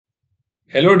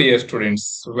Hello, dear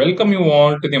students. Welcome you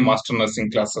all to the Master Nursing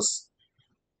classes.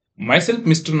 Myself,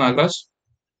 Mr. Nagraj,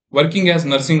 working as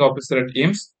Nursing Officer at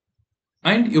AIMS,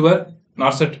 and your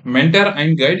NORCET mentor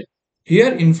and guide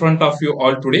here in front of you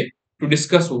all today to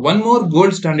discuss one more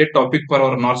gold standard topic for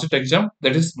our NORCET exam,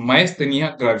 that is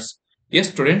Myasthenia Gravis.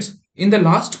 Yes, students, in the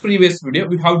last previous video,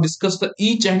 we have discussed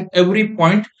each and every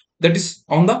point that is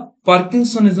on the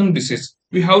Parkinsonism disease.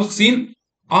 We have seen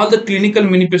all the clinical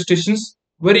manifestations,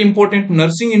 very important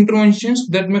nursing interventions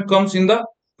that may comes in the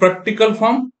practical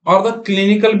form or the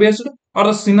clinical based or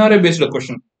the scenario based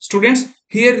question. Students,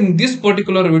 here in this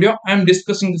particular video, I am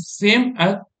discussing the same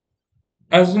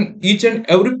as in each and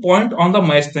every point on the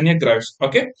myasthenia gravis.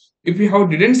 Okay, if you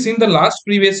have didn't seen the last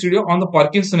previous video on the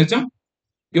Parkinsonism,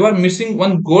 you are missing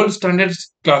one gold standard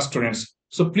class, students.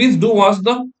 So please do watch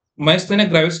the myasthenia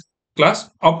gravis class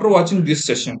after watching this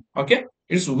session. Okay,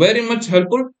 it's very much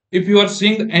helpful. If you are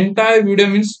seeing the entire video,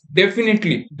 means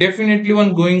definitely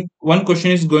one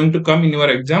question is going to come in your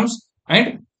exams.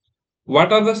 And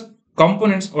what are the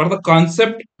components, what are the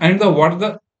concept, and what are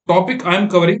the topic I am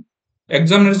covering,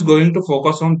 examiner is going to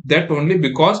focus on that only,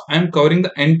 because I am covering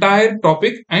the entire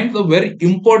topic and the very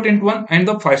important one and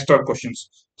the 5-star questions.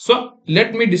 So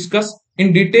let me discuss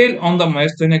in detail on the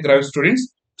myasthenia gravis,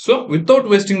 students. So without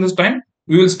wasting this time,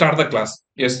 we will start the class.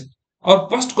 Yes, our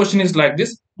first question is like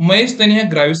this: myasthenia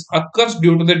gravis occurs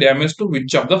due to the damage to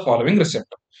which of the following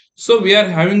receptor? So we are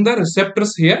having the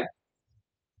receptors here.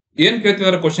 ಏನು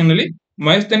ಕೇಳ್ತಿದ್ದಾರೆ question ಅಲ್ಲಿ,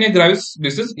 myasthenia gravis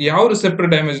disease ಯಾವ receptor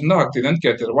damage ಇಂದ ಆಗ್ತಿದೆ ಅಂತ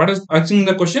ಕೇಳ್ತಿದ್ದಾರೆ. What is asking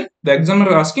the question? The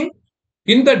examiner asking,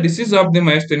 in the disease of the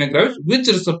myasthenia gravis, which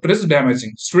receptor is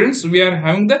damaging? Students, we are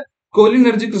having the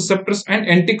cholinergic receptors and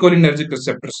anticholinergic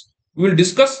receptors. We will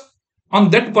discuss on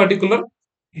that particular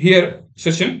here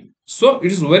session. So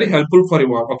it is very helpful for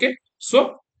you all. Okay, so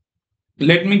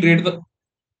let me read the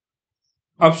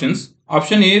options.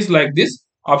 Option A is like this.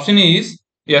 Option A is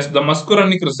yes, the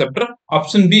muscarinic receptor.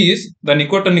 Option B is the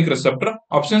nicotinic receptor.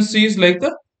 Option C is like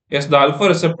the yes, the alpha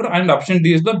receptor, and option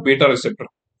D is the beta receptor.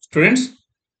 Students,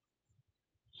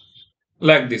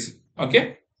 like this. Okay,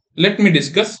 let me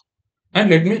discuss and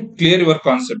let me clear your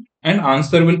concept, and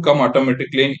answer will come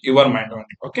automatically in your mind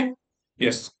only. Okay,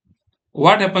 yes.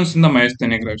 What happens in the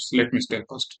myasthenia gravis? Let me start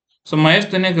first. So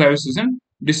myasthenia gravis is a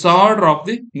disorder of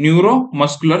the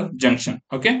neuromuscular junction.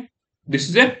 Okay, this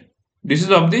is a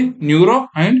disease of the neuro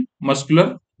and muscular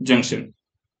junction.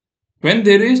 When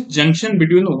there is junction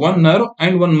between one nerve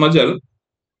and one muscle,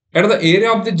 at the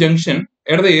area of the junction,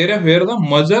 at the area where the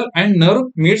muscle and nerve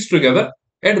meets together,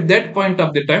 at that point of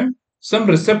the time, some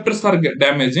receptors are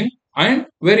damaging, and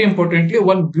very importantly,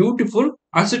 one beautiful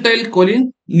acetylcholine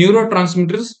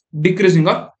neurotransmitter is decreasing,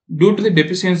 or due to the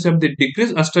deficiency of the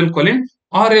decreased acetylcholine,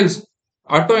 or else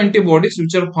autoantibodies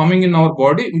which are forming in our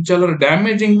body, which are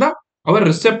damaging the our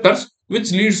receptors, which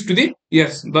leads to the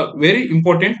yes, the very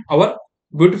important our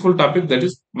beautiful topic, that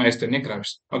is myasthenia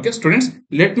gravis. Okay, students,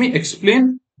 let me explain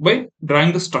by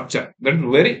drawing the structure. That is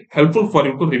very helpful for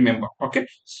you to remember. Okay,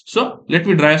 so let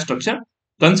me draw a structure.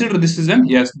 Consider this is an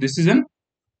yes, this is an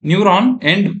neuron,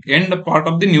 end part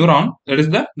of the neuron, that is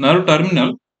the nerve terminal,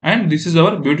 and this is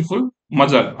our beautiful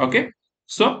muscle. Okay,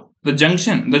 so the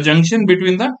junction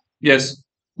between the yes,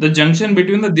 the junction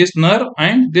between this nerve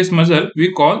and this muscle, we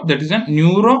call that is a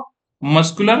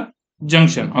neuromuscular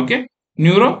junction. Okay,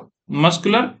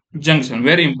 neuromuscular junction,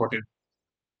 very important.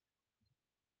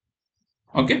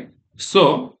 Okay,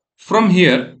 so from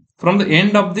here, from the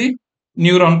end of the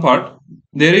neuron part,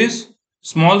 there is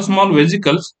small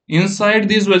vesicles. Inside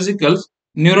these vesicles,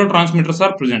 neurotransmitters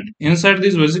are present. Inside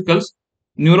these vesicles,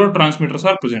 neurotransmitters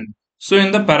are present. So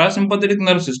in the parasympathetic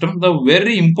nerve system, the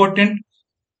very important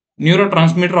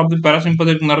neurotransmitter of the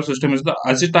parasympathetic nerve system is the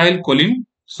acetylcholine.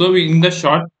 So we, in the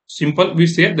short simple, we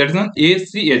say that is an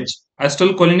ACH.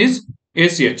 Acetylcholine is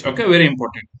ACH. Okay, very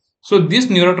important. So this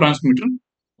neurotransmitter,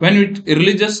 when it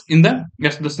releases in the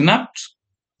yes, the synapse.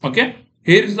 Okay,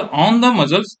 here is the on the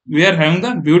muscles, we are having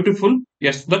the beautiful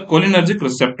yes, the cholinergic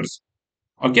receptors.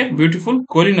 Okay, beautiful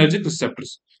cholinergic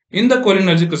receptors. In the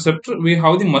cholinergic receptor, we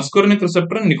have the muscarinic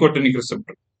receptor and nicotinic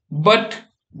receptor.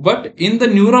 But in the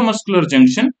neuromuscular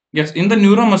junction, yes, in the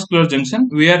neuromuscular junction,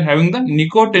 we are having the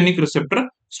nicotinic receptor.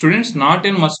 Students, not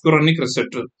in muscarinic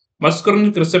receptor.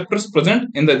 Muscarinic receptors present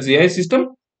in the GI system,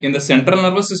 in the central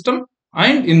nervous system,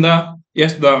 and in the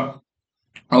yes, the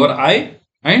our eye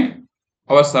and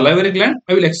our salivary gland.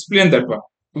 I will explain that one.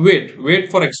 Wait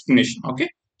for explanation. Okay,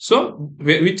 so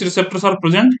which receptors are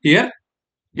present here?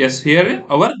 Yes, here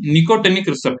our nicotinic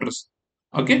receptors.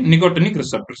 Okay, nicotinic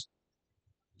receptors.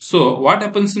 So what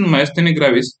happens in myasthenia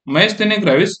gravis? Myasthenia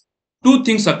gravis, two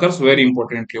things occurs very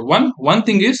importantly. One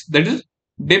thing is that is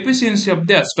deficiency of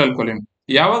the acetylcholine.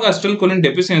 ಯಾವಾಗ acetylcholine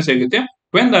deficiency ಆಗುತ್ತೆ,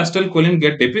 when the acetylcholine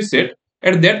get deficit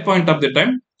at that point of the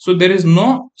time, so there is no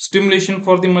stimulation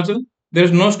for the muscle. There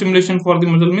is no stimulation for the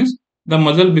muscle means the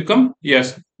muscle become, yes,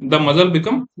 the muscle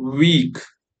become weak.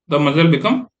 The muscle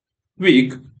become weak.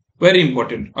 Very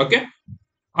important. Okay.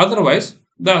 Otherwise,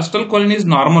 the acetylcholine is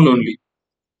normal only.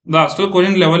 The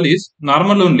acetylcholine level is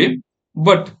normal only,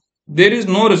 but there is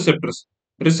no receptors.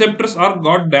 Receptors are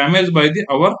got damaged by the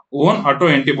our own auto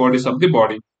antibodies of the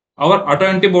body. Our auto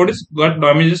antibodies got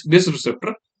damages this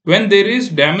receptor. When there is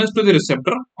damage to the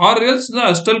receptor or else the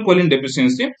acetylcholine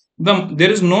deficiency,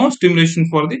 there is no stimulation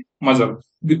for the muscle.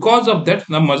 Because of that,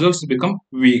 the muscles become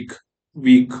weak,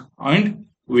 weak and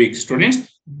weak. Students,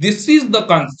 this is the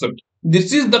concept. This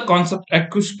is the concept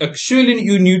actually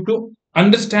you need to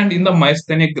understand in the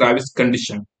myasthenia gravis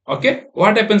condition. Okay,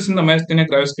 what happens in the myasthenia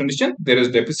gravis condition? There is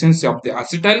deficiency of the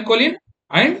acetylcholine,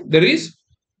 and there is,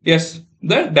 yes,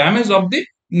 the damage of the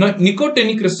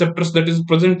nicotinic receptors that is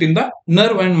present in the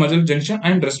nerve and muscle junction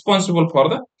and responsible for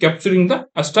the capturing the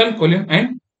acetylcholine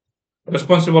and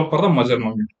responsible for the muscle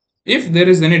movement. If there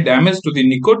is any damage to the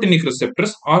nicotinic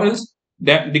receptors or else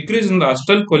decrease in the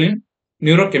acetylcholine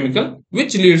neurochemical,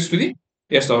 which leads to the,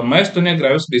 yes, our myasthenia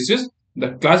gravis disease. The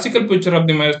classical picture of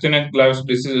the myasthenia gravis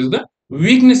disease is the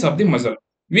weakness of the muscle.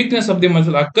 Weakness of the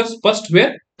muscle occurs first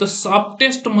where the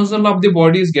softest muscle of the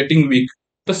body is getting weak.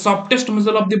 The softest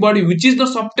muscle of the body, which is the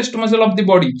softest muscle of the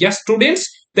body? Yes, students,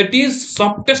 that is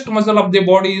softest muscle of the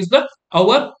body is the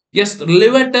our, yes,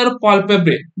 levator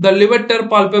palpebrae. The levator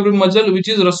palpebrae muscle, which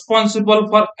is responsible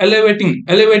for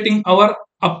elevating our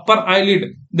upper eyelid.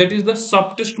 That is the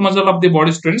softest muscle of the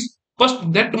body, students.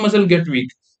 First, that muscle get weak.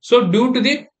 So, due to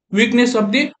the weakness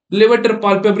of the levator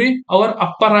palpebrae, our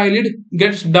upper eyelid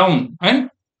gets down, and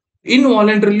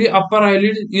involuntarily upper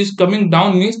eyelid is coming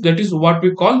down means that is what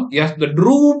we call, yes, the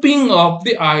drooping of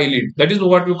the eyelid. That is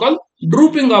what we call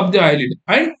drooping of the eyelid.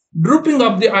 And drooping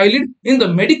of the eyelid in the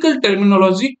medical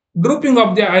terminology, drooping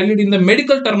of the eyelid in the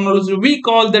medical terminology, we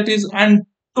call that is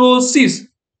antosis.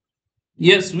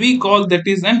 Yes, we call that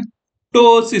is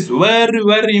antosis. Very,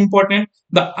 very important.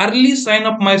 The early sign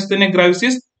of myasthenia gravis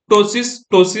is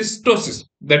ptosis.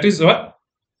 That is what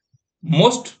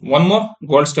most one more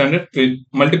gold standard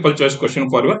multiple choice question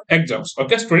for your exams.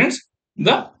 Okay, students,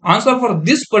 the answer for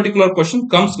this particular question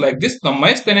comes like this: the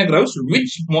myasthenia gravis,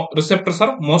 which receptors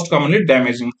are most commonly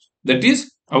damaging? That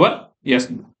is our,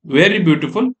 yes, very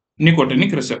beautiful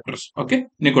nicotinic receptors. Okay,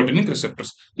 nicotinic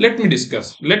receptors. Let me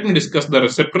discuss the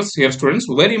receptors here, students.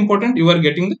 Very important. You are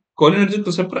getting the cholinergic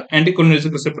receptor,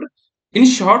 anticholinergic receptor. In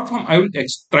short form, I will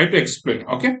try to explain.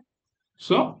 Okay,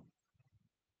 so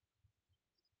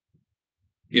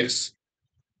yes.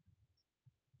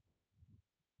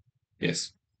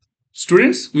 Yes.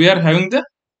 Students, we are having the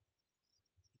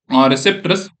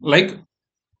receptors like,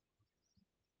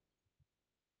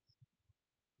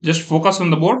 just focus on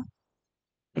the board.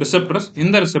 Receptors.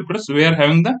 In the receptors, we are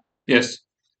having the, yes,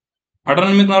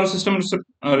 autonomic nervous system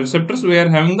receptors. We are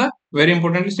having the very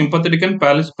importantly sympathetic and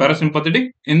parasympathetic.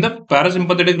 In the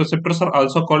parasympathetic receptors are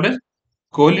also called as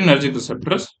cholinergic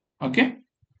receptors. Okay,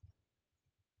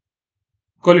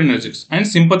 cholinergics, and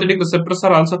sympathetic receptors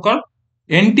are also called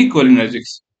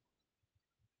anticholinergics.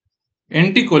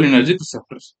 Anticholinergic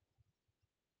receptors.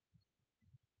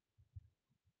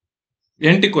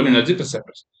 Anticholinergic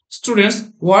receptors. Students,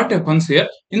 what happens here?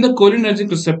 In the cholinergic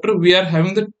receptor, we are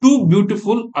having the two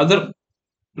beautiful other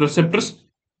receptors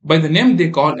by the name they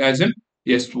call as an,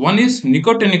 yes, one is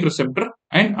nicotinic receptor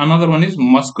and another one is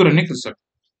muscarinic receptor.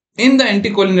 In the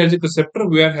anticholinergic receptor,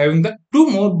 we are having the two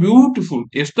more beautiful,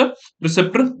 yes, the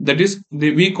receptor that is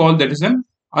we call that is an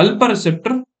alpha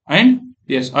receptor, and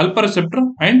yes, alpha receptor,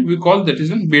 and we call that is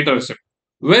an beta receptor.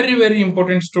 Very, very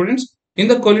important, students. In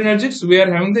the cholinergics, we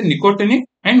are having the nicotinic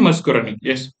and muscarinic.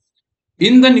 Yes.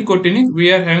 In the nicotinic,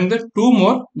 we are having the two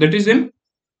more, that is in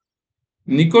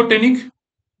nicotinic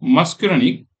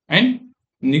muscarinic and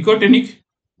nicotinic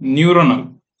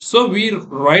neuronal. So we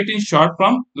write in short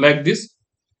form like this: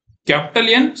 capital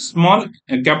N, small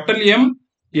capital M,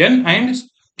 N and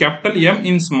capital M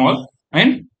in small,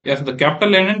 and yes, the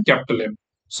capital N and capital M.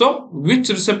 So which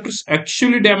receptors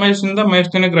actually damage in the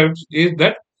myasthenia gravis is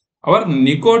that our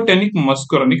nicotinic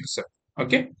muscarinic receptor.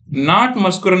 Okay, not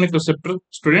muscarinic receptor.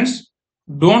 Students,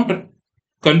 don't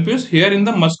confuse here. In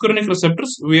the muscarinic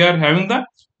receptors, we are having the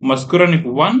muscarinic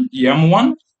 1,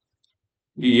 M1,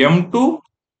 M2,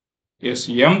 yes,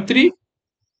 M3,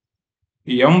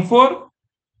 M4,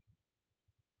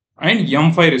 and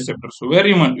M5 receptors.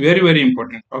 Very much, very, very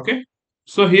important. Okay,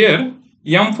 so here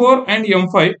M4 and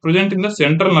M5 present in the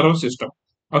central nervous system.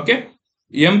 Okay,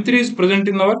 M3 is present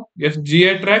in our, yes,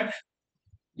 GI tract,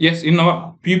 yes, in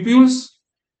our pupils,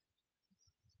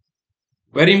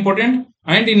 very important,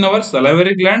 and in our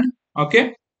salivary gland.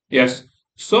 Okay, yes.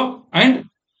 So, and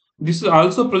this is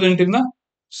also present in the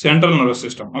central nervous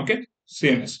system. Okay,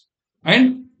 CNS.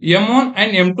 And M1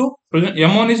 and M2 present.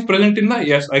 M1 is present in the,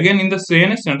 yes, again in the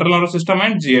CNS, central nervous system,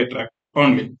 and GI tract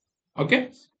only. Okay,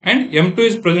 and M2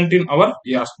 is present in our,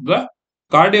 yes, the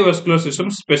cardiovascular system,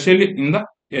 especially in the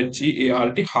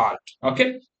heart.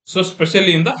 Okay, so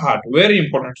especially in the heart, very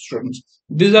important, students.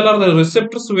 These are the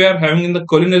receptors we are having in the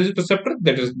cholinergic receptor,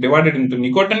 that is divided into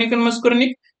nicotinic and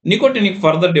muscarinic. Nicotinic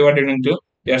further divided into,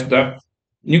 yes, the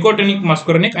nicotinic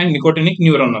muscarinic and nicotinic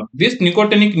neuronal. This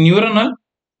nicotinic neuronal,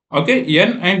 okay,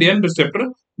 N and N receptor.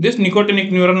 This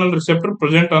nicotinic neuronal receptor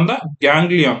present on the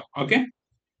ganglion. Okay,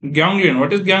 ganglion.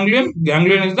 What is ganglion?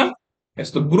 Ganglion is the,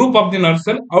 yes, the group of the nerve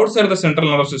cell outside the central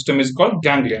nervous system is called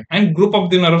ganglion, and group of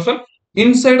the nerve cell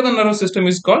inside the nervous system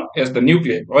is called, yes, the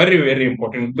nuclei. Very very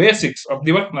important basics of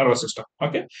the nervous system.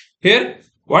 Okay, here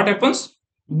what happens?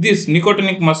 This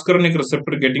nicotinic muscarinic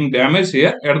receptor getting damaged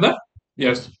here at the,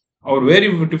 yes, our very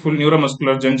beautiful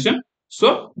neuromuscular junction.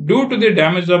 So due to the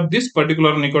damage of this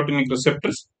particular nicotinic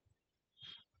receptors,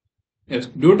 yes,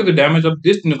 due to the damage of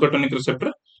this nicotinic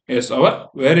receptor, yes, our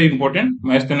very important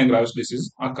myasthenia gravis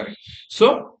disease occurring.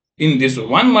 So, in this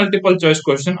one multiple choice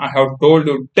question, I have told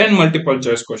you 10 multiple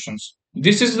choice questions.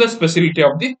 This is the specialty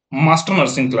of the master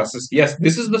nursing classes. Yes,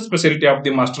 this is the specialty of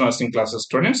the master nursing classes,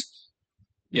 students.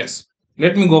 Yes,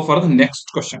 let me go for the next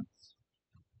question.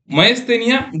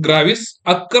 Myasthenia gravis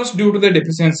occurs due to the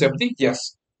deficiency of the,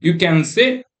 yes. You can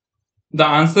say the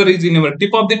answer is in your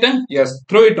tip of the tongue. Yes,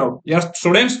 throw it out. Yes,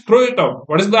 students, throw it out.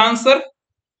 What is the answer?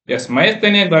 Yes,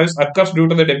 myasthenia gravis occurs due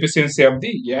to the deficiency of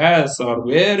the, yes, or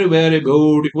very, very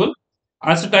beautiful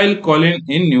acetylcholine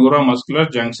in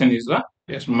neuromuscular junction is the,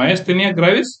 yes, myasthenia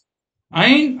gravis.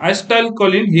 And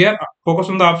acetylcholine here, focus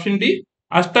on the option D.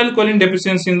 Acetylcholine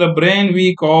deficiency in the brain,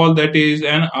 we call that is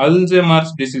an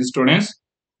Alzheimer's disease, students.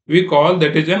 We call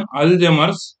that is an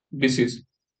Alzheimer's disease.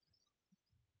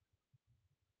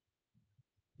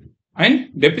 And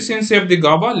deficiency of the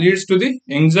GABA leads to the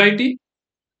anxiety.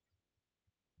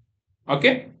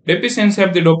 Okay, deficiency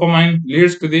of the dopamine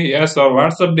leads to the, yes, or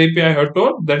WhatsApp DP I have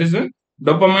told, that is a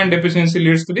dopamine deficiency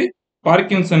leads to the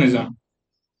Parkinsonism.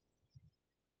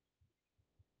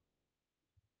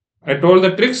 I told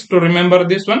the tricks to remember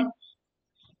this one.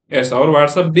 Yes, our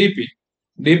WhatsApp DP.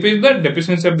 DP is the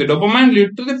deficiency of the dopamine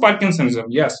lead to the Parkinsonism.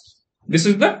 Yes, this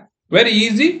is the very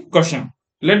easy question.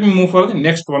 Let me move for the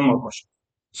next one more question.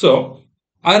 So,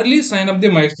 early sign of the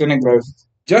myasthenia gravis.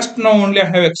 Just now only I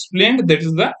have explained that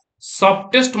is the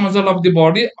softest muscle of the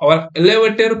body, our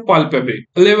elevator palpebrae.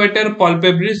 Elevator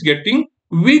palpebrae is getting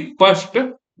weak first.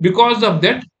 Because of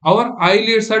that, our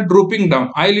eyelids are drooping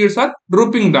down. Eyelids are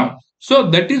drooping down. So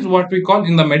that is what we call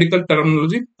in the medical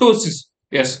terminology ptosis.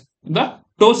 Yes, the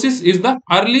ptosis is the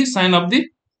early sign of the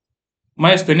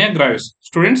myasthenia gravis.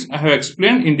 Students, I have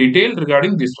explained in detail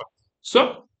regarding this one.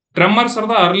 So, tremors are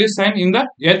the early sign in the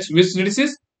H, which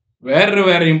disease? Very,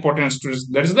 very important, students.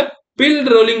 That is the pill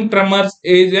rolling tremors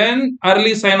is an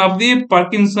early sign of the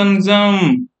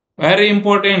Parkinsonism. Very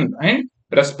important. And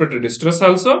respiratory distress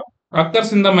also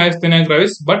occurs in the myasthenia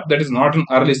gravis, but that is not an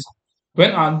early sign.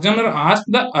 When examiner asks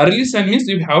the early sign means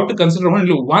you have to consider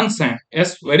only one sign.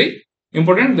 Yes, very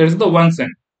important. That is the one sign.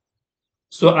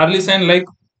 So early sign like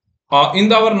in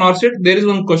the our NORCET, there is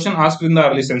one question asked in the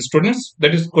early sign. Students,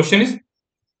 that is question is,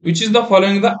 which is the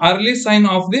following the early sign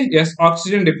of the, yes,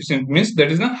 oxygen deficient means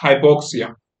that is the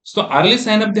hypoxia. So early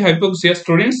sign of the hypoxia,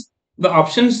 students, the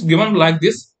options given like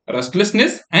this: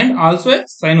 restlessness and also a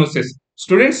cyanosis.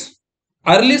 Students,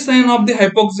 early sign of the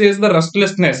hypoxia is the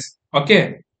restlessness.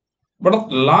 Okay, but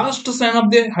the last sign of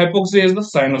the hypoxia is the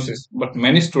cyanosis. But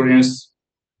many students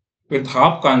with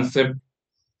half concept,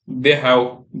 they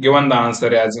have given the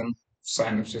answer as in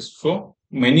cyanosis. So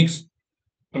many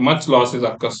much losses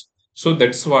occurs. So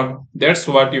that's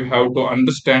what you have to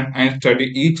understand and study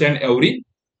each and every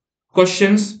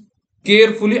questions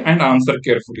carefully and answer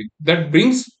carefully. That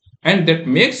brings and that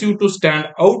makes you to stand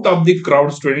out of the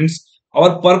crowd, students.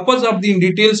 Our purpose of the in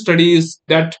detail study is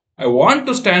that I want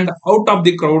to stand out of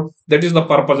the crowd. That is the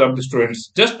purpose of the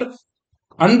students. Just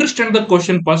understand the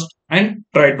question first and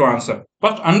try to answer.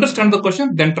 First understand the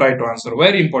question, then try to answer.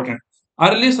 Very important.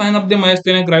 Early sign of the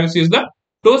myasthenia gravis is the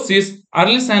ptosis.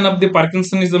 Early sign of the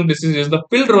Parkinsonism disease is the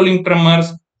pill rolling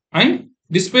tremors, and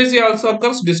dysphagia also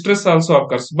occurs, distress also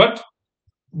occurs. But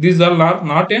these are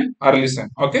not an early sign.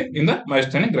 Okay, in the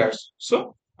myasthenia gravis.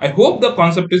 So I hope the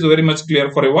concept is very much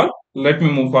clear for you all. Let me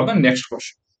move for the next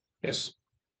question. Yes.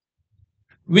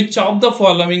 Which of the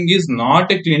following is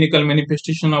not a clinical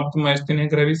manifestation of the myasthenia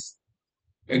gravis?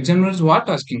 Examiner is what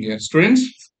asking here?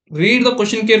 Students, read the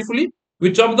question carefully.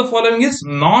 Which of the following is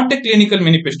not a clinical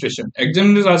manifestation?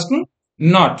 Examiner is asking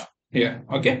not here.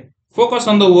 Okay. Focus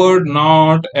on the word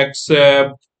not,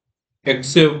 except,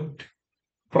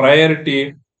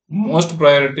 priority, most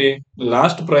priority,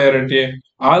 last priority,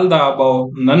 all the above,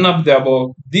 none of the above.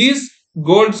 These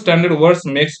gold standard words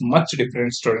makes much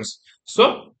difference, students.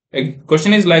 So a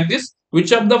question is like this: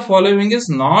 which of the following is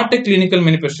not a clinical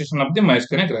manifestation of the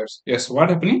myasthenia gravis? Yes, what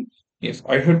happening? Yes,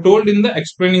 I have told in the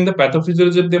explaining the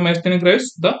pathophysiology of the myasthenia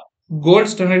gravis, the gold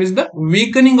standard is the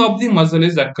weakening of the muscle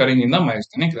is occurring in the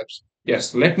myasthenia gravis.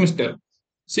 Yes, let me tell.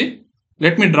 See,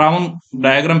 let me draw one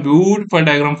diagram, beautiful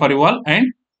diagram for you all, and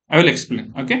I will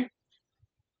explain. Okay.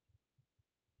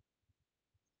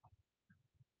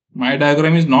 My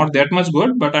diagram is not that much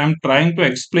good, but I am trying to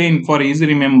explain for easy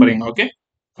remembering. Okay.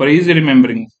 For easy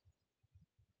remembering.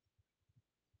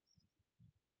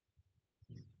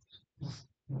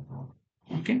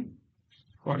 Okay.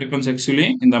 What happens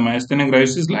actually in the myasthenia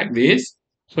gravis is like this.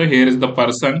 So here is the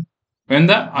person. When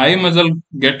the eye muscle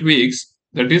get weak,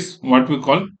 that is what we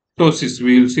call ptosis.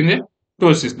 We will see the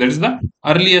ptosis. That is the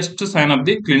earliest sign of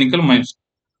the clinical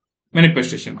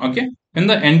manifestation. Okay. When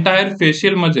the entire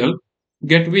facial muscle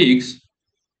get weak,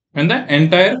 when the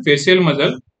entire facial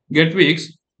muscle get weak,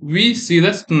 we see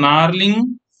the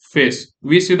snarling face.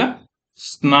 We see the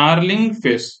snarling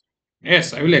face.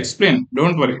 Yes, I will explain.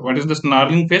 Don't worry. What is the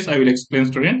snarling face? I will explain,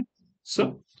 student.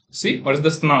 So, see, what is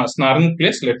the snarling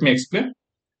face? Let me explain.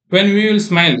 When we will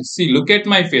smile, see, look at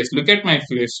my face. Look at my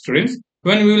face, students.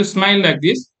 When we will smile like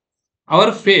this,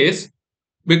 our face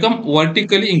become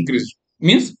vertically increased.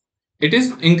 Means it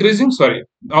is increasing, sorry,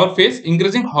 our face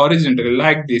increasing horizontally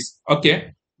like this.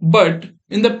 Okay. But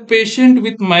in the patient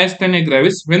with myasthenia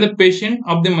gravis, when the patient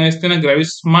of the myasthenia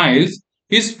gravis smiles,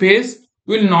 his face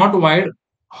will not wide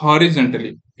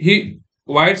horizontally. He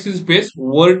wides his face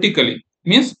vertically.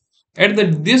 Means at the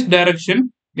this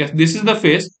direction, yes, this is the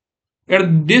face.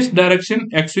 At this direction,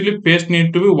 actually face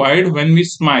need to be wide when we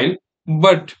smile.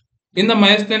 But in the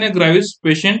myasthenia gravis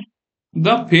patient,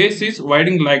 the face is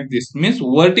widening like this. Means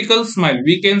vertical smile.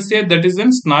 We can say that is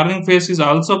an snarling face is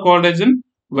also called as an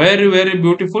very very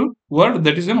beautiful word,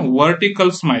 that is a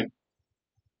vertical smile.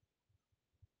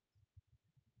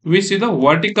 We see the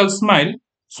vertical smile,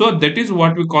 so that is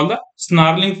what we call the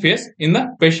snarling face in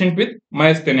the patient with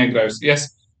myasthenia gravis. Yes,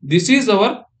 this is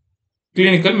our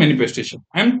clinical manifestation,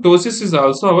 and ptosis is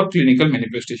also our clinical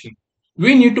manifestation.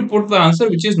 We need to put the answer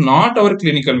which is not our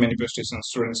clinical manifestation,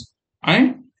 students.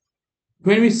 And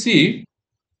when we see,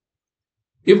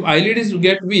 if eyelids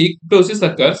get weak, ptosis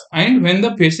occurs, and when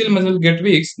the facial muscle get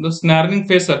weak, the snarling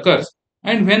face occurs.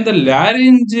 And when the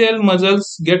laryngeal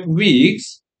muscles get weak,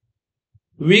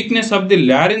 weakness of the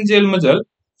laryngeal muscle,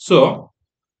 so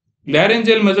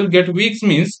laryngeal muscle get weak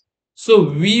means, so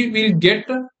we will get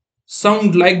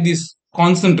sound like this.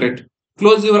 Concentrate.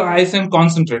 Close your eyes and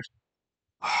concentrate.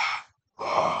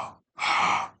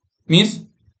 Means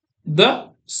the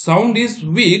sound is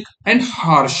weak and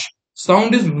harsh.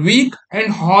 Sound is weak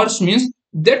and harsh means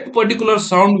that particular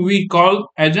sound we call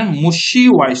as a mushy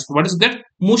voice. What is that?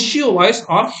 Mushy voice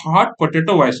or hot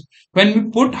potato voice. When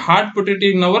we put hot potato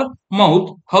in our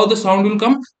mouth, how the sound will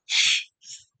come?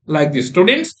 Like this.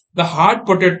 Students, the hard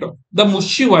potato, the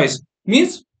mushy voice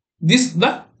means this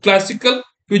the classical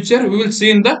picture we will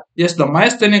see in the, yes, the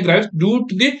myasthenia gravis due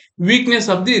to the weakness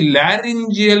of the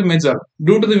laryngeal muscle.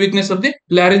 Due to the weakness of the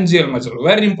laryngeal muscle.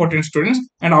 Very important, students.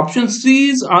 And option C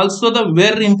is also the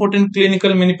very important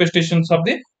clinical manifestations of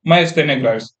the myasthenia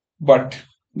gravis. But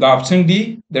the option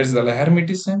D, that is the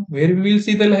Lahermitis, where we will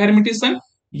see the Lahermitis.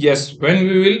 Yes, when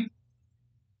we will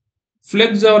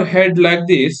flex our head like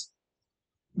this,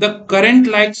 the current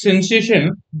like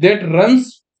sensation that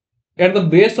runs at the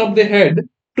base of the head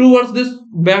towards this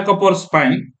back of our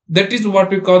spine, that is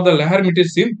what we call the Lahermitis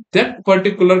sign. That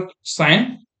particular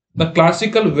sign, the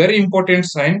classical very important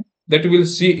sign that we will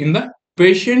see in the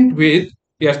patient with,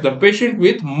 yes, the patient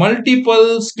with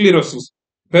multiple sclerosis,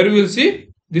 where we will see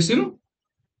this in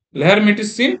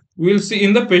Lahermitis sign, we will see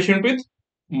in the patient with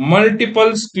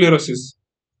multiple sclerosis.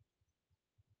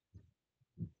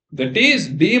 That is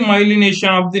demyelination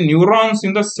of the neurons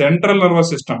in the central nervous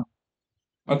system.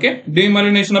 Okay,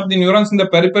 demyelination of the neurons in the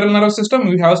peripheral nervous system.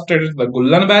 We have studied the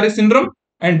Guillain-Barré syndrome,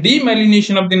 and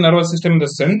demyelination of the nervous system in the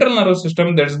central nervous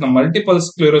system. That is the multiple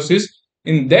sclerosis.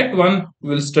 In that one, we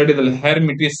will study the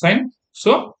Lahermitis sign.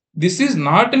 So this is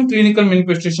not in clinical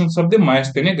manifestations of the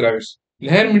myasthenia gravis.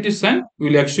 Lahermitis sign we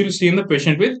will actually see in the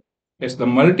patient with, yes, the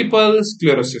multiple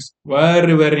sclerosis.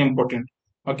 Very very important.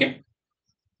 Okay.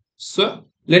 So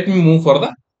let me move for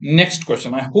the next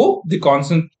question. I hope the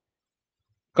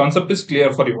concept is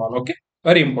clear for you all. Okay,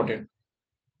 very important.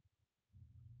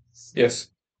 Yes.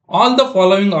 All the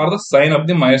following are the sign of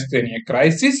the myasthenia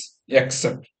crisis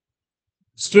except.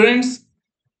 Students,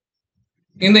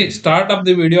 in the start of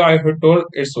the video, I have told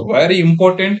it's very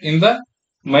important in the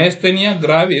myasthenia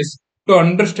gravis to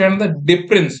understand the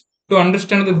difference,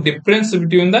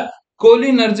 between the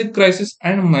cholinergic crisis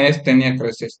and myasthenia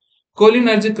crisis.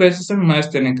 Cholinergic crisis and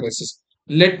myasthenia crisis.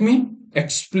 Let me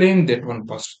explain that one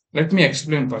first.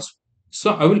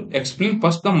 So I will explain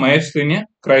first the myasthenia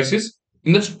crisis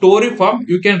in the story form.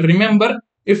 You can remember,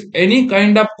 if any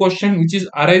kind of question which is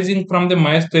arising from the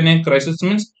myasthenia crisis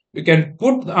means, you can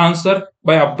put the answer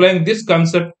by applying this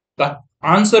concept. The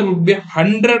answer would be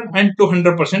 100 and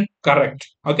 200% correct.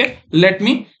 Okay, let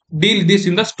me deal this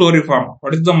in the story form.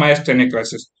 What is the myasthenia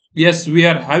crisis? Yes, we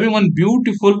are having one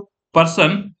beautiful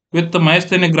person with the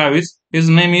myasthenia gravis. His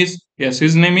name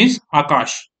is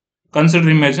Akash. Consider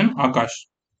him as an Akash.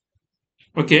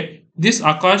 Okay, this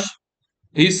Akash,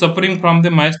 he is suffering from the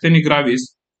myasthenia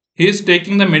gravis. He is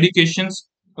taking the medications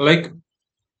like,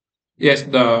 yes,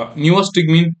 the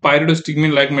neostigmine,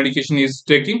 pyridostigmine like medication is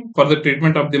taking for the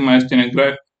treatment of the myasthenia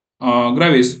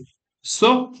gravis.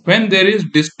 So when there is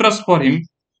distress for him,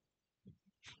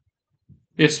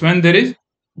 when there is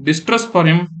distress for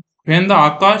him, when the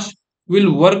Akash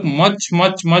will work much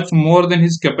more than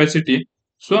his capacity.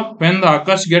 So when the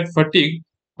Akash get fatigue,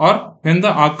 or when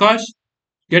the Akash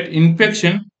get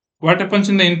infection, what happens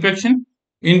in the infection?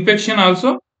 Infection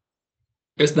also,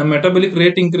 yes, the metabolic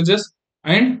rate increases,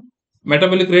 and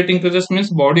metabolic rate increases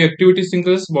means body activities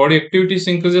increases. Body activities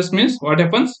increases means what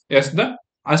happens? Yes, the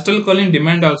acetylcholine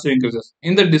demand also increases.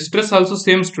 In the distress also,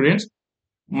 same students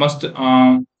must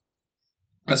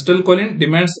acetylcholine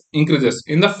demands increases.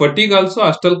 In the fatigue also,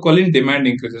 acetylcholine demand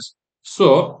increases.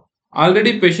 So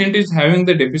already patient is having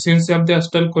the deficiency of the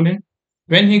acetylcholine.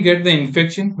 When he get the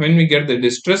infection, when we get the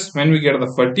distress, when we get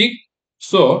the fatigue,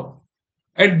 so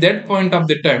at that point of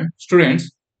the time, students,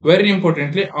 very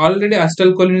importantly, already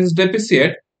acetylcholine is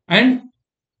deficient, and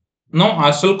now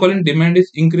acetylcholine demand is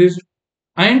increased.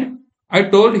 And I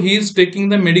told he is taking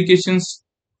the medications,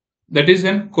 that is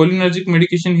an cholinergic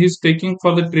medication he is taking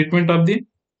for the treatment of the,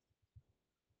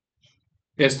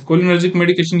 yes, cholinergic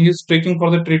medication he is taking for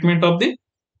the treatment of the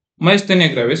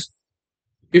myasthenia gravis.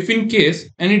 If in case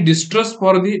any distress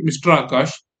for the Mr.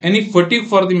 Akash, any fatigue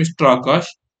for the Mr. Akash,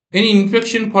 any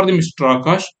infection for the Mr.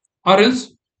 Akash, or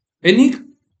else any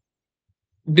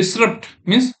disrupt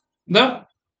means the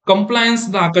compliance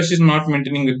the Akash is not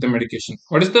maintaining with the medication.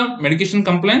 What is the medication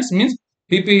compliance means?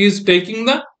 If he is taking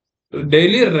the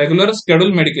daily regular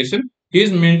scheduled medication, he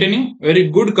is maintaining very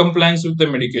good compliance with the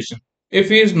medication. If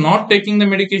he is not taking the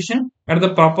medication at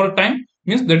the proper time,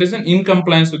 means that is an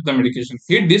incompliance with the medication.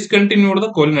 He discontinued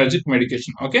the cholinergic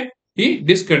medication. Okay, he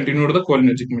discontinued the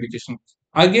cholinergic medication.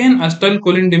 Again,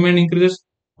 acetylcholine demand increases.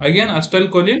 Again,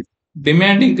 acetylcholine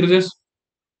demand increases.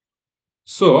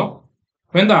 So,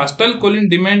 when the acetylcholine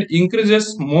demand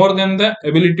increases more than the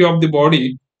ability of the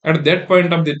body, at that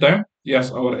point of the time, yes,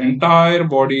 our entire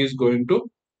body is going to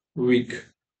weak.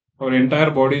 Our entire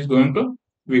body is going to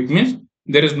weak means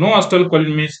there is no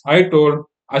acetylcholine means, I told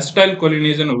acetylcholine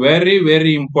is a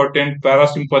very important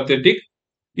parasympathetic,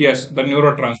 yes, the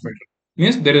neurotransmitter.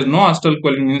 Means there is no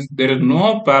acetylcholine means there is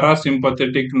no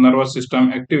parasympathetic nervous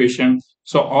system activation.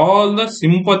 So all the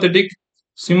sympathetic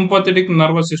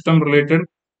nervous system related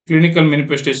clinical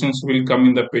manifestations will come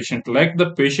in the patient. Like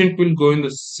the patient will go in the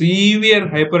severe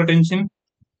hypertension,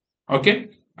 okay,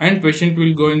 and patient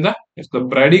will go in the, yes, the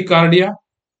bradycardia,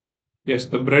 yes,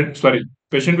 the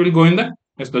patient will go in the,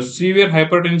 yes, the severe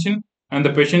hypertension, and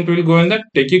the patient will go in the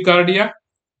tachycardia.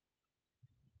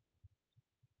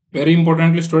 Very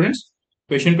importantly, students,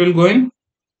 patient will go in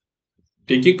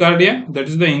tachycardia, that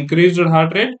is the increased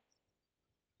heart rate,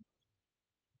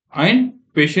 and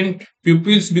patient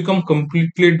pupils become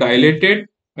completely dilated.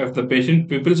 If the patient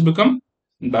pupils become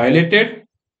dilated,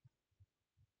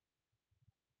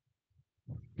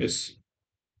 yes,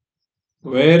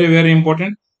 very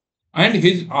important, and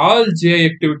his all GI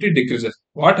activity decreases.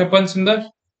 What happens in the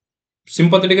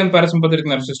sympathetic and parasympathetic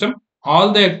nervous system?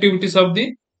 All the activities of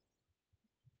the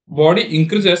body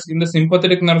increases in the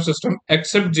sympathetic nervous system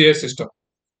except GI system.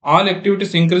 All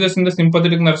activities increases in the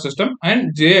sympathetic nervous system,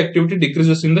 and GI activity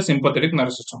decreases in the sympathetic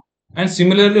nervous system. And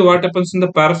similarly, what happens in the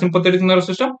parasympathetic nervous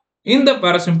system? In the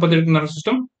parasympathetic nervous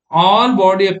system, all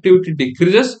body activity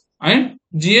decreases and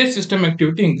GI system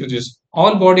activity increases.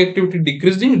 All body activity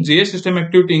decreasing, GI system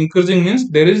activity increasing means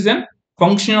there is a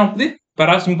function of the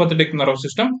parasympathetic nervous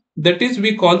system, that is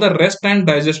we call the rest and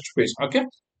digest phase. Okay,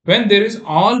 when there is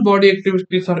all body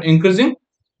activities are increasing,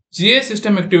 GI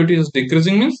system activity is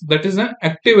decreasing means that is an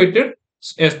activated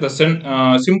Yes, the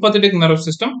sympathetic nerve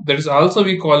system, that is also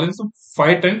we call it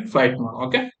fight and flight mode.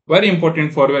 Okay, very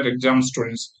important for your exam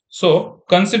students. So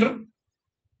consider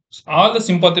all the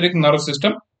sympathetic nervous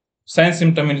system sign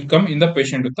symptom will come in the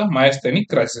patient with the myasthenic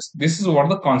crisis. This is what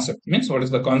the concept means. What is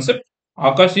the concept?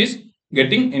 Akash is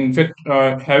getting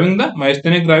having the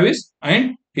myasthenia gravis,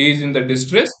 and he is in the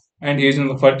distress, and he is in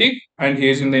the fatigue, and he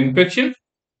is in the infection.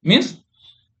 Means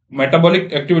metabolic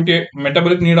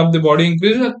need of the body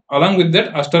increases. Along with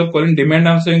that, acetylcholine demand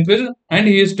also increases, and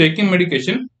he is taking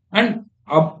medication, and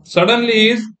suddenly he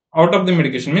is out of the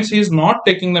medication. Means he is not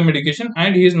taking the medication,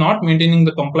 and he is not maintaining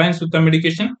the compliance with the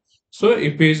medication. So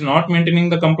if he is not maintaining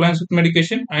the compliance with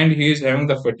medication, and he is having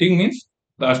the fatigue, means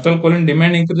the acetylcholine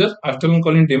demand increases.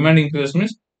 Acetylcholine demand increases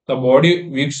means the body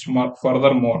weaks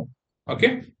furthermore.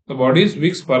 Okay, the body is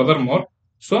weaks furthermore.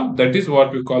 So that is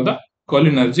what we call the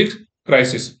cholinergic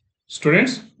crisis.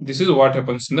 Students, this is what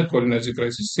happens in the cholinergic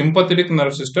crisis. Sympathetic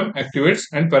nerve system activates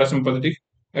and parasympathetic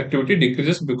activity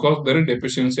decreases because there is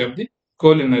deficiency of the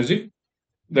cholinergic.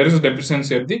 There is a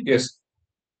deficiency of the, yes,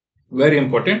 very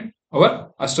important,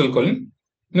 our acetylcholine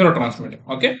neurotransmitter.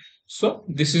 Okay, so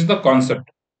this is the concept.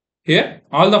 Here,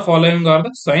 all the following are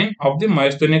the sign of the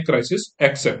myasthenia crisis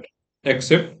except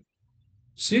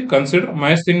see, consider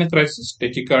myasthenia crisis.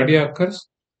 Tachycardia occurs,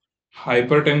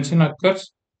 hypertension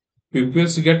occurs,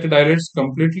 pupils get dilated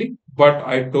completely, but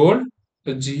I told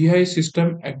the GI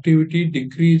system activity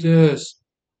decreases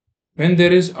when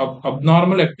there is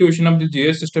abnormal activation of the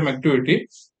GI system activity.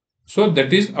 So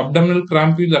that is abdominal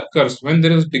cramp will occurs when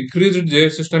there is decreased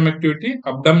GI system activity.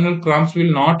 Abdominal cramps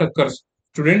will not occur.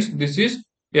 Students, this is,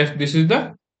 yes, this is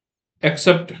the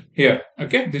except here.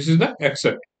 Okay, this is the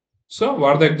except. So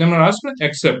what the examiner asked,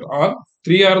 except, or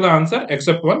three are the answer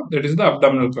except one, that is the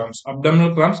abdominal cramps.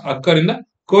 Abdominal cramps occur in the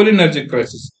cholinergic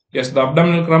crisis. Yes, the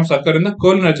abdominal cramps occur in the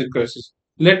cholinergic crisis.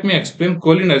 Let me explain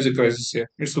cholinergic crisis here.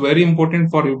 It's very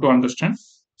important for you to understand.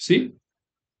 See,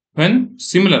 when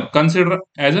similar, consider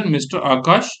as a Mr.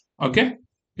 Akash. Okay,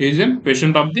 he is a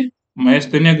patient of the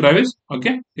myasthenia gravis.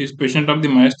 Okay, he is patient of the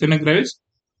myasthenia gravis,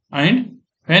 and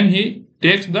when he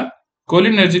takes the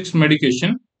cholinergic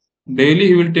medication, daily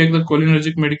he will take the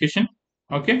cholinergic medication.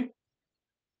 Okay,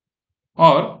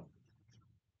 or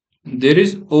there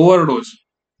is overdose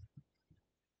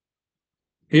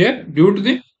here due to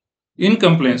the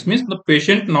incompliance, means the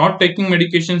patient not taking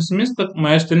medications, means the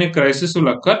myasthenia crisis will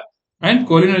occur, and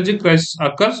cholinergic crisis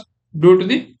occurs due to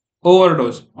the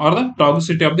overdose or the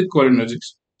toxicity of the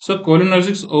cholinergics. So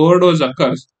cholinergics overdose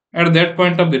occurs at that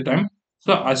point of the time.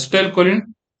 So acetylcholine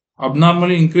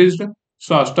abnormally increased.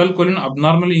 So acetylcholine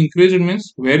abnormally increased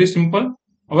means very simple.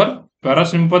 Our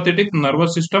parasympathetic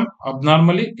nervous system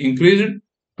abnormally increased.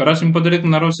 Parasympathetic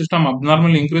nervous system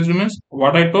abnormally increased means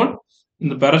what I told, in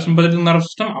the parasympathetic nervous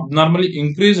system abnormally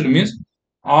increased means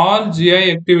all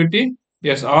GI activity,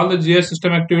 yes, all the GI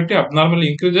system activity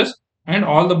abnormally increases, and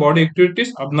all the body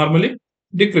activities abnormally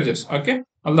decreases. Okay,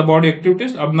 all the body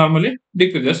activities abnormally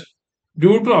decreases.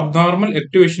 Due to abnormal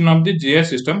activation of the GI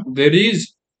system, there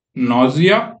is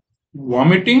nausea,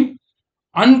 vomiting,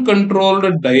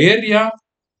 uncontrolled diarrhea,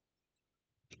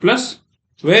 plus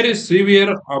very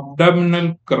severe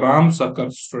abdominal cramps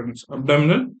occurs, students.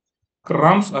 Abdominal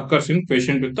cramps occurs in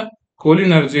patient with the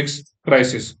cholinergic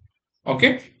crisis.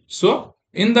 Okay, so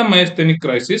in the myasthenic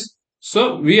crisis,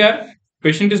 so we are,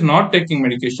 patient is not taking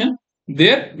medication.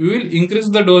 There we will increase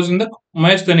the dose in the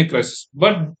myasthenic crisis,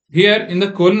 but here in the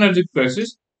cholinergic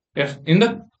crisis, yes, in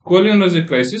the cholinergic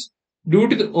crisis, due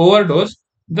to the overdose,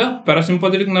 the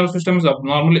parasympathetic nervous system is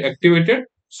abnormally activated.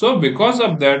 So because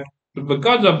of that, we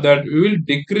will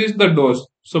decrease the dose.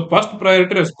 So first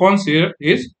priority response here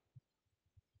is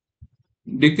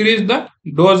decrease the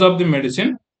dose of the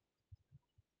medicine,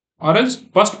 or else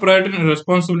first priority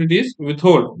responsibility is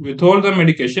withhold the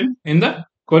medication in the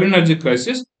cholinergic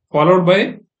crisis, followed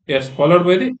by, yes, followed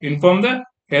by the inform the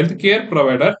healthcare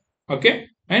provider. Okay,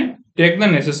 and take the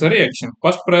necessary action.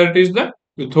 First priority is the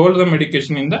withhold the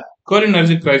medication in the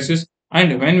cholinergic crisis,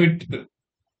 and when we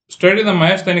study the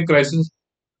myasthenic crisis,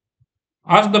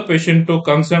 ask the patient to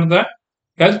consult the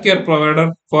healthcare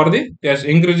provider for the, yes,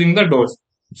 increasing the dose.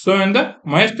 So in the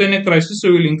myasthenia crisis,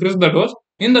 we will increase the dose.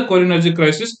 In the cholinergic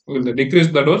crisis, we will decrease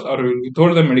the dose or we will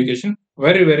withhold the medication.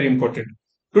 Very, very important.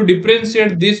 To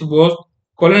differentiate these both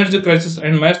cholinergic crisis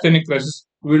and myasthenic crisis,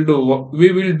 we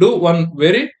will do one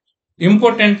very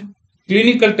important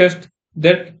clinical test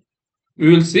that we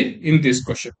will see in this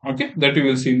question. Okay, that we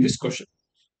will see in this question.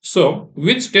 So,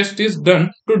 which test is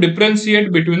done to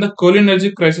differentiate between the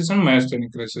cholinergic crisis and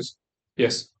myasthenic crisis?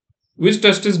 Yes. Which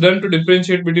test is done to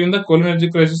differentiate between the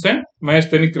cholinergic crisis and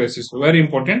myasthenic crisis? Very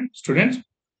important, students.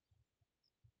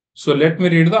 So let me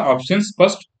read the options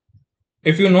first.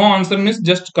 If you know answer means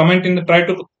just comment in the try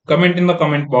to comment in the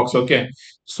comment box. Okay.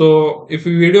 So if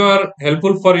video are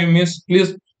helpful for you means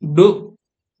please do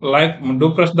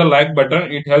do press the like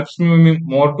button. It helps me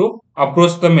more to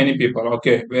approach the many people.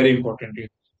 Okay, very importantly.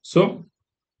 So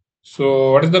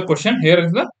what is the question? Here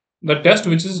is the test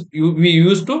which is we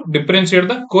use to differentiate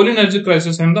the cholinergic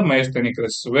crisis and the myasthenic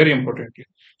crisis. Very importantly.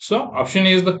 So option A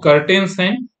is the curtain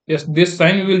sign. Yes, this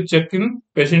sign we will check in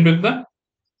patient with the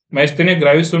myasthenia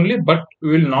gravis only, but we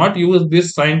will not use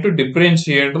this sign to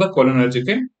differentiate the cholinergic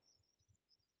and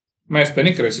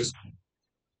myasthenic crisis.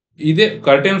 ಇದೇ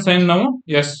curtain sign ನಾವು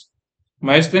S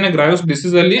ಮೈಸ್ಥೇನಿಯಾ ಗ್ರಾವಿಸ್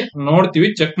disease ಅಲ್ಲಿ ನೋಡ್ತೀವಿ,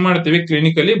 check ಮಾಡ್ತೀವಿ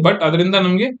clinically, but ಅದರಿಂದ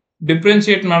ನಮಗೆ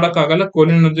differentiate ಮಾಡಕ್ ಆಗಲ್ಲ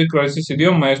ಕೋಲಿನರ್ಜಿಕ್ crisis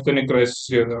ಇದೆಯೋ ಮೈಸ್ಥೇನಿಕ್ ಕ್ರೈಸಿಸ್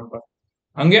ಇದೆಯೋ ಅಂತ.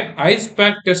 ಹಂಗೆ ಐಸ್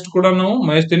ಪ್ಯಾಕ್ ಟೆಸ್ಟ್ ಕೂಡ ನಾವು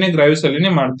ಮೈಸ್ಥೇನಿಯಾ ಗ್ರಾವಿಸ್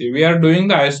ಅಲ್ಲಿನೇ ಮಾಡ್ತೀವಿ. We are doing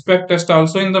the ice pack test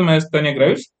also in the ಮೈಸ್ಥೇನಿಯಾ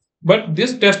ಗ್ರಾವಿಸ್, but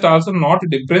this test also not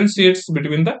differentiates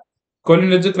between the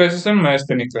cholinergic crisis and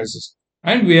myasthenic crisis.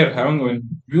 And we are having one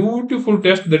beautiful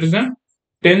test that is an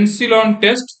tensilon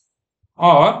test,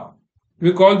 or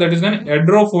we call that is an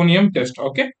hydrophonium test.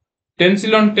 Okay,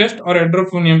 tensilon test or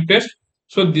hydrophonium test.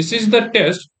 So this is the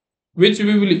test which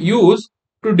we will use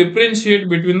to differentiate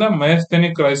between the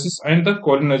myasthenic crisis and the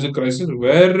cholinergic crisis.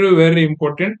 Very very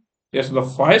important. Yes, the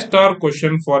 5-star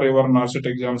question for your NORCET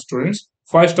exam students.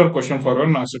 5-star question for your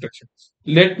NORCET exam.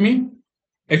 Let me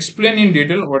explain in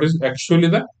detail what is actually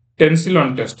the tensilon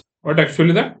test. What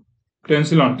actually the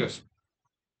tensilon test?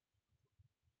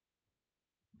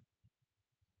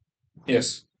 Yes,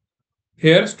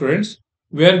 here students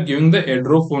we are giving the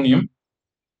hydrophonium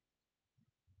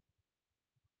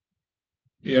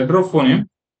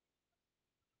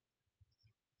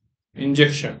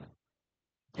injection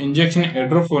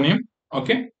hydrophonium.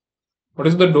 Okay, what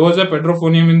is the dose of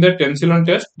hydrophonium in the tensilon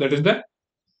test? That is the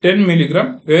 10 milligram,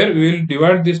 where we will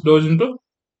divide this dose into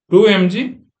 2 mg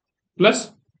plus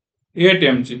 8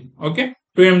 mg. Okay,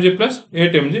 2 mg plus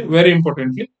 8 mg. Very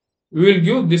importantly, we will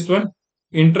give this one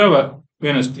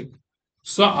intravenously.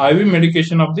 So IV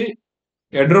medication of the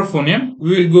hydrophonium, we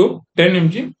will give 10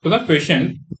 mg to the patient.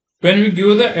 When we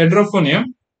give the hydrophonium,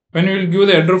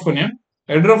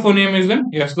 hydrophonium is then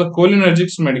yes the cholinergic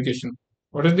medication.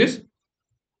 What is this?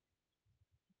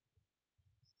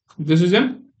 This is a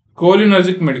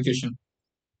cholinergic medication.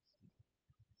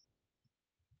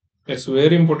 Yes,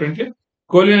 very importantly,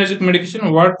 cholinergic medication.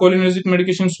 What cholinergic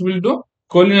medications will do?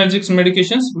 Cholinergic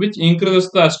medications which increases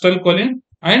the acetylcholine,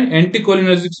 and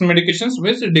anticholinergic medications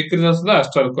which decreases the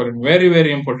acetylcholine. Very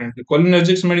very important.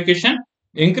 Cholinergic medication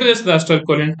increases the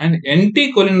acetylcholine, and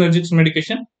anticholinergic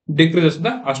medication decreases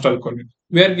the acetylcholine.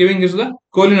 We are giving is the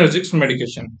cholinergic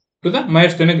medication to the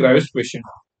myasthenia gravis patient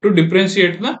to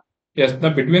differentiate the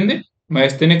between the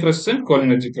myasthenic crisis and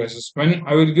cholinergic crisis. When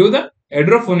I will give the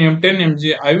hydrophonium 10 mg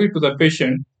IV to the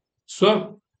patient, so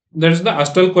that is the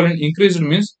acetylcholine increased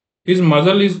means his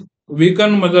muscle is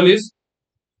weakened,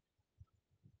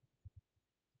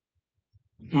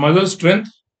 muscle strength,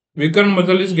 weakened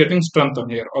muscle is getting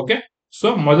strengthened here. Okay,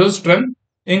 so muscle strength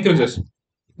increases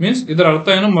means ಇದರ ಅರ್ಥ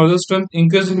ಏನು? muscle strength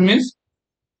increases means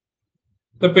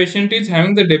the patient is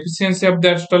having the deficiency of the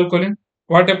acetylcholine.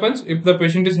 What happens if the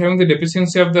patient is having the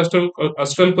deficiency of the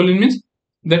acetylcholine means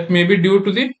that may be due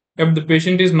to the if the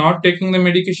patient is not taking the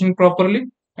medication properly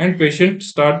and patient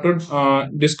started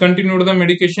discontinued the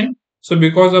medication. So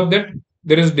because of that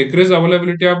there is decreased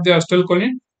availability of the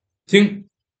acetylcholine. Think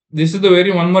this is the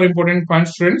very one more important point,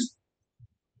 students.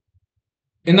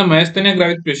 In the myasthenia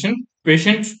gravis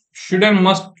patient should and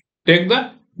must take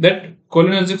that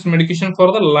cholinergic medication for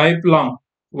the lifelong.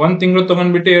 One ತಿಂಗಳು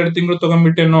ತಗೊಂಡ್ಬಿಟ್ಟೆ 2 ತಿಂಗಳು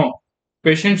ತಗೊಂಡ್ಬಿಟ್ಟೆ no.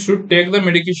 Patient should take the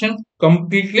medication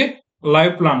completely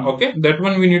lifelong. Okay, that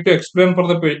one we need to explain for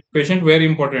the patient very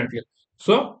importantly.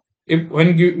 So if when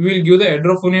we will give the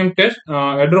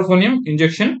hydrophonium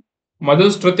injection,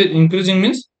 muscle strength is increasing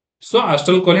means so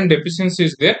acetylcholine deficiency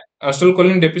is there.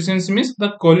 Acetylcholine deficiency means the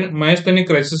myasthenic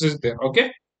crisis is there. Okay,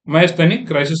 myasthenic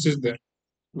crisis is there.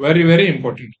 Very very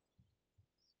important.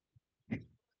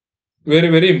 Very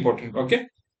very important. Okay,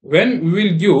 when we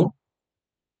will give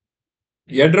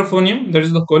hydrophonium, that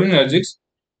is the cholinergics,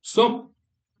 so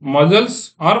muscles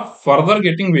are further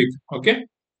getting weak. Okay,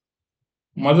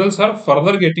 muscles are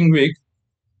further getting weak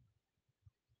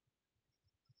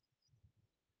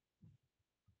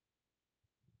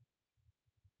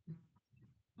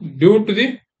due to the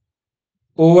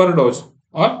overdose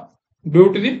or due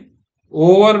to the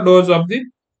overdose of the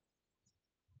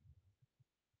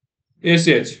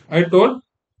ACH. I told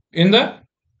in the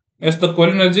the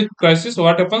cholinergic crisis,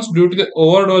 what happens due to the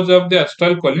overdose of the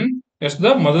acetylcholine? Yes,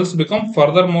 the muscles become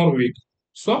further more weak.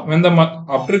 So when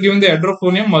after giving the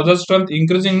hydrophonium, muscle strength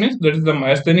increasing means that is the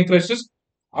myasthenic crisis.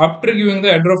 After giving the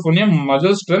hydrophonium,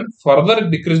 muscle strength further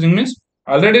decreasing means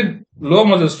already low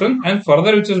muscle strength and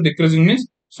further which is decreasing means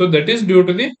so that is due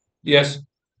to the yes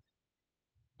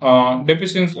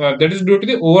deficiency that is due to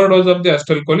the overdose of the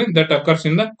acetylcholine that occurs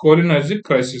in the cholinergic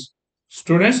crisis.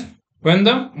 Students, when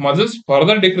the muscles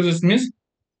further decreases means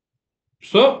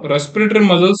so respiratory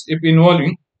muscles, if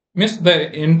involving, means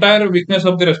the entire weakness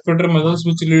of the respiratory muscles,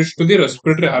 which leads to the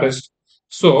respiratory arrest.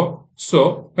 So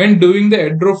when doing the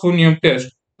hydrophonium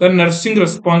test, the nursing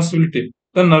responsibility,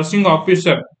 the nursing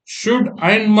officer should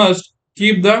and must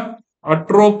keep the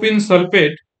atropine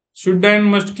sulfate, should and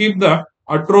must keep the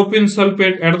atropine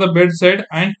sulfate at the bedside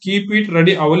and keep it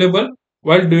ready available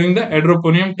while doing the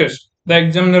hydrophonium test. The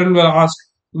examiner will ask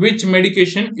which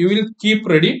medication you will keep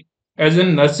ready as a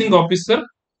nursing officer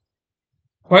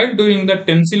while doing the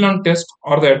tensilon test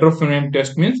or the hydrophonium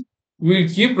test means we will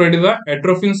keep ready the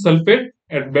atropine sulfate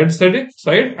at bedside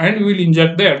side and we will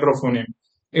inject the hydrophonium.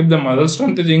 If the muscle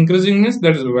strength is increasing means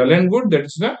that is well and good, that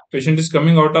is the patient is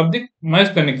coming out of the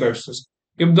myasthenic crisis.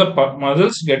 If the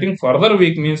muscles getting further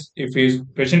weak means if his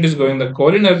patient is going the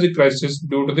cholinergic crisis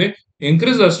due to the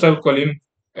increased acetylcholine,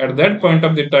 at that point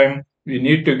of the time we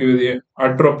need to give the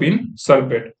atropine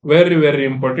sulfate. Very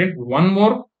important. One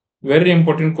more very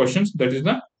important questions, that is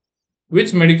the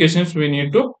which medications we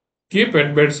need to keep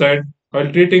at bedside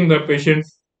while treating the patient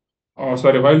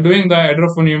while doing the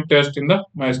hydrophonium test in the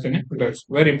myasthenia gravis.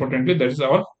 Very importantly, that is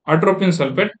our atropine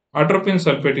sulfate. Atropine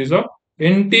sulfate is our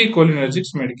anticholinergic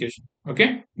medication.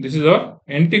 Okay, this is our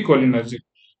anticholinergic.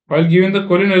 While giving the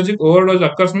cholinergic overdose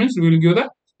occurs means we will give the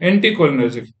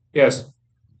anticholinergic. Yes,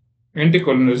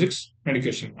 anticholinergics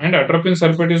medication. And atropine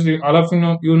sulfate is all of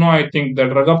I think the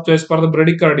drug of choice for the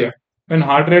bradycardia. When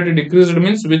heart rate decreased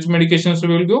means which medications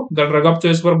we will give? The drug of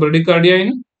choice for bradycardia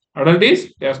in adult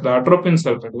is yes the atropine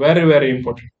sulfate. Very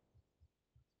important.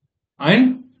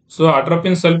 And so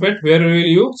atropine sulfate where we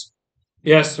will use?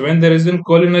 Yes, when there is in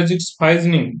cholinergic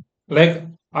poisoning like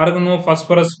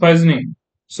organophosphorus poisoning.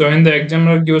 So when the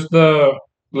examiner gives the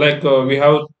we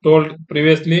have told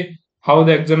previously how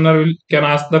the examiner can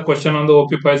ask the question on the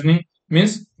OP poisoning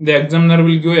means the examiner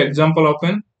will give example of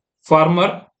an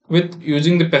farmer with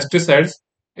using the pesticides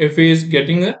if he is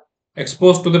getting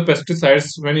exposed to the pesticides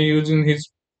when he using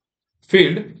his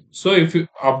field. So if you,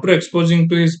 after exposing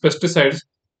to his pesticides,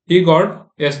 he got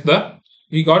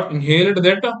he got inhaled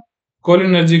that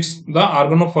cholinergics, the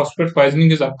organophosphate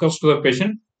poisoning is occurs to the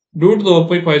patient due to the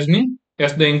opioid poisoning.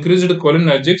 Yes, the increased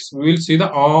cholinergics, we will see the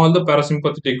all the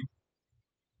parasympathetic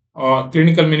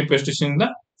clinical manifestation in the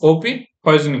OP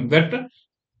poisoning. That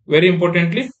very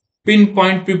importantly,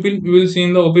 pinpoint pupil we will see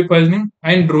in the OP poisoning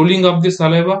and drooling of the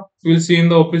saliva we will see in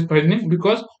the OP poisoning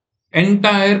because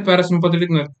entire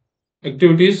parasympathetic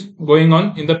activities going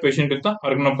on in the patient with the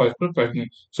organophosphate poisoning.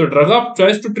 So drug of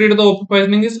choice to treat the OP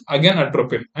poisoning is again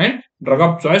atropine and drug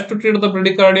of choice to treat the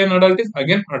bradycardia in adult is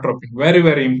again atropine.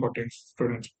 Very important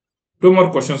students. Two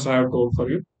more questions I have told for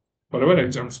you for your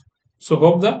exams. So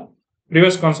hope the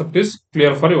previous concept is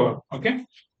clear for you all. Okay.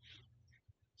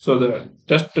 So the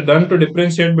test done to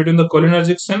differentiate between the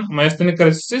cholinergics and myasthenic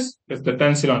crisis is the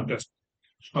tensilon test.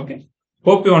 Okay.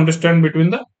 Hope you understand between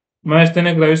the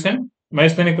myasthenic gravis and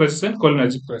myasthenic crisis and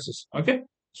cholinergic crisis. Okay.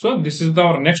 So this is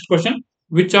our next question.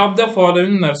 Which of the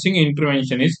following nursing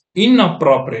intervention is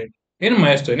inappropriate in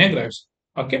myasthenia gravis?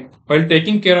 Okay. While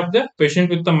taking care of the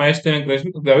patient with the myasthenia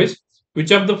gravis,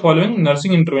 which of the following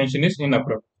nursing intervention is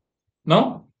inappropriate?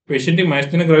 Now, patient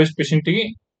myasthenia gravis patient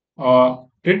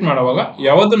treat ಮಾಡುವಾಗ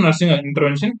ಯಾವುದು nursing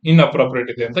intervention inappropriate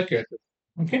ಇದೆ ಅಂತ ಕೇಳ್ತೀವಿ.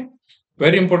 Okay,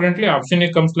 very importantly option A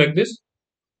comes like this: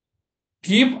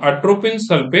 keep atropine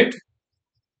sulfate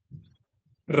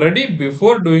ready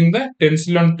before doing the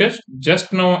tensilon test.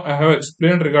 Just now I have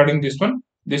explained regarding this one.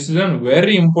 This is a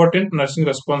very important nursing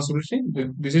responsibility.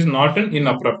 This is not an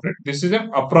inappropriate. This is an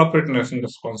appropriate nursing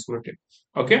responsibility.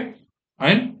 Okay,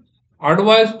 and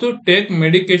advised to take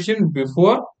medication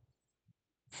before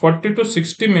 40 to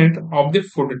 60 minutes of the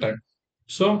food time.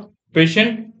 So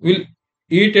patient will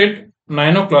eat at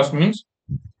 9 o'clock means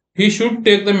he should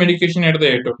take the medication at the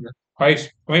 8 o'clock.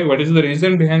 Why? What is the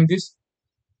reason behind this?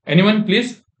 Anyone please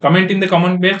comment in the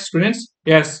comment box, students.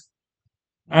 Yes,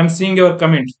 I am seeing your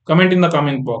comment. Comment in the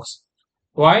comment box.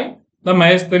 Why the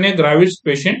myasthenia gravis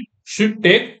patient should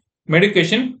take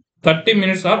medication 30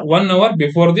 minutes or 1 hour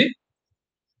before the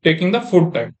taking the food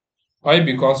time? Why?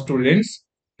 Because students,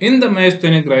 in the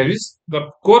myasthenia gravis, the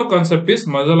core concept is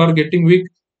muscle are getting weak.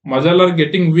 Muscle are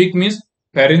getting weak means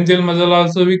pharyngeal muscle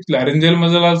also weak, laryngeal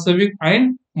muscle also weak, and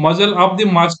muscle of the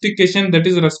mastication that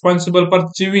is responsible for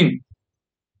chewing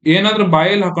ಏನಾದ್ರೂ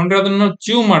ಬಾಯಲ್ಲಿ ಹಾಕೊಂಡ್ರೆ ಅದನ್ನು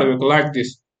chew ಮಾಡಬೇಕು like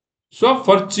this. So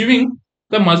for chewing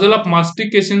the muscle of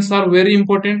ಮಾಸ್ಟಿಕೇಶನ್ಸ್ are very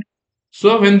important. So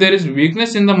when there is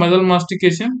weakness in the muscle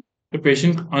ಮಾಸ್ಟಿಕೇಶನ್ the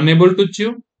patient unable to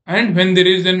chew, and when there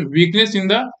is an weakness in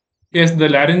the, yes, the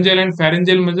laryngeal and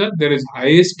pharyngeal muscle, there is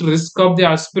highest risk of the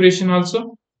aspiration also.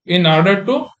 In order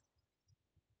to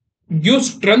give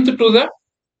strength to the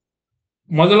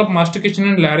muscle of mastication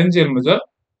and laryngeal muscle,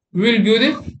 we will give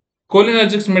the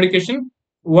cholinergics medication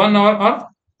 1 hour or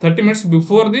 30 minutes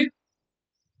before the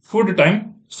food time.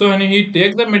 So when he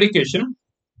take the medication,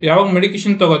 ಯಾವಾಗ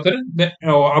medication ತಗೋತಾರೆ,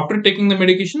 after taking the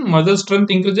medication muscle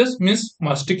strength increases, means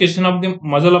mastication of the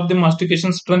muscle of the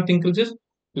mastication strength increases,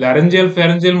 laryngeal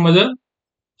pharyngeal muscle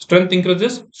strength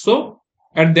increases. So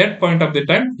at that point of the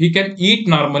time he can eat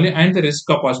normally and the risk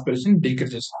of aspiration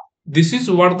decreases. This is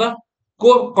what the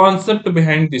core concept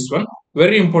behind this one.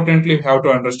 Very importantly you have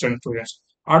to understand, students.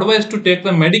 Advice to take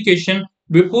the medication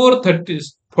before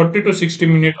 40 to 60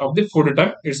 minutes of the food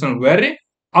time. It's a very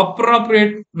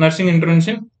appropriate nursing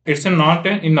intervention. It's not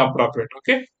an inappropriate.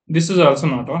 Okay, this is also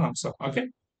not an answer. Okay,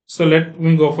 so let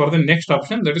me go for the next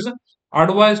option, that is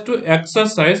advice to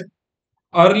exercise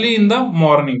early in the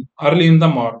morning. Early in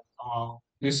the morning,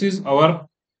 this is our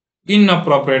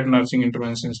inappropriate nursing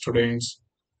intervention, students.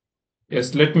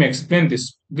 Yes, let me explain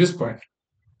this point.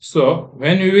 So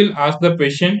when we will ask the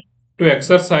patient to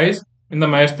exercise in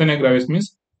the myasthenia gravis, means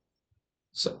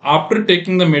so after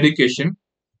taking the medication,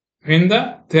 when the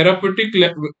therapeutic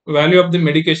value of the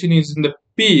medication is in the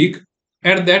peak,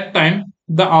 at that time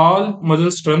the all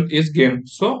muscle strength is gained.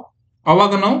 So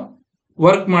ಅವಾಗ ನಾವು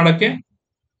work ಮಾಡಕ್ಕೆ,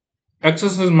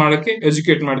 exercise ಮಾಡಕ್ಕೆ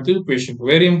educate ಮಾಡ್ತೀವಿ patient.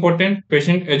 Very important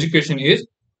patient education is,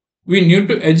 we need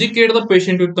to educate the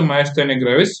patient with the myasthenia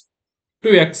gravis to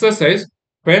exercise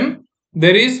when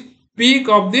there is peak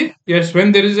of the, yes, when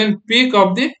there is a peak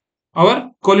of the our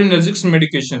cholinergics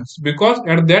medications, because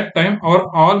at that time our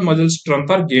all muscle strength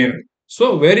are gained. So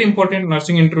very important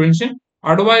nursing intervention.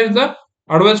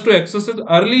 Advice to exercise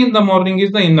early in the morning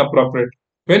is the inappropriate.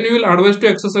 When we will advise to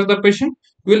exercise the patient,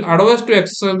 we will advise to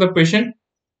exercise the patient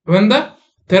when the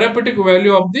therapeutic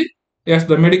value of the, yes,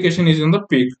 the medication is in the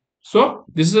peak. So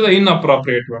this is the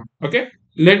inappropriate one. Okay,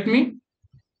 let me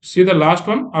see the last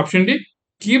one, option D.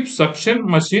 Keep suction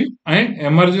machine and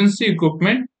emergency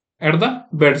equipment at the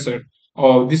bedside.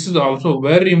 Oh, this is also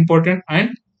very important and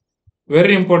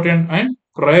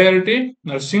priority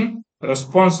nursing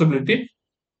responsibility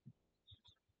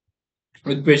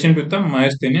with patient with the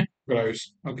myasthenia gravis.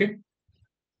 Okay,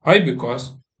 why? Because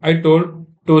I told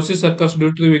ptosis occurs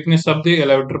due to the weakness of the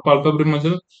levator palpebral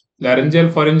muscle, laryngeal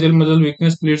pharyngeal muscle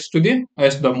weakness leads to the,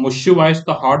 as the mushy voice,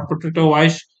 the hot potato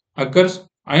voice occurs,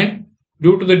 and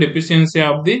due to the deficiency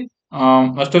of the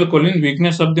acetylcholine,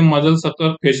 weakness of the muscles occur,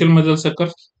 facial muscles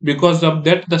occurs. Because of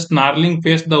that, the snarling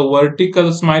face, the vertical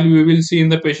smile we will see in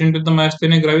the patient with the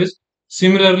myasthenia gravis.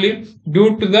 Similarly, due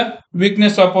to the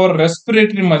weakness of our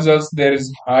respiratory muscles, there is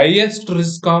highest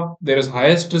risk of the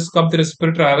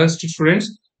respiratory arrest, students.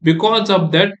 Because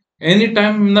of that,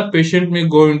 anytime the patient may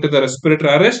go into the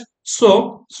respiratory arrest.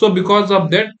 So because of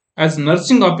that, as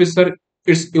nursing officer,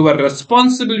 it's your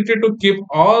responsibility to keep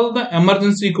all the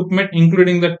emergency equipment,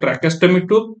 including the tracheostomy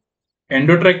tube,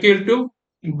 endotracheal tube,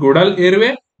 glottal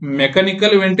airway,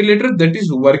 mechanical ventilator that is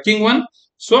working one.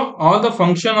 So all the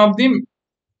function of the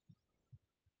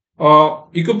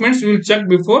equipments we will check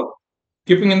before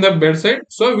keeping in the bedside.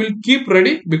 So we will keep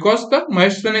ready, because the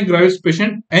myasthenia gravis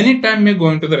patient anytime may go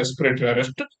into the respiratory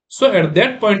arrest. So at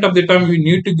that point of the time, we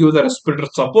need to give the respiratory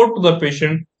support to the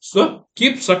patient. So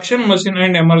keep suction machine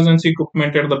and emergency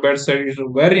equipment at the bedside is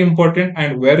very important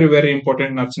and very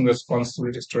important nursing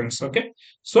responsibility, students. Okay.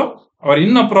 So our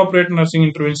inappropriate nursing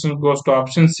intervention goes to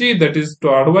option C, that is to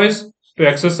advise to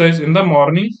exercise in the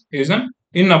morning is an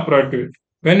inappropriate.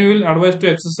 When we will advise to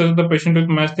exercise the patient with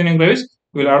myasthenia gravis,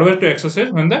 we will advise to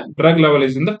exercise when the drug level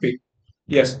is in the peak.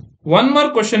 Yes. One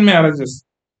more question may arise.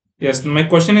 Yes, my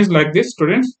question is like this,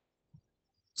 students.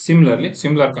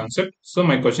 Similar concept. So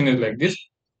my question is like this.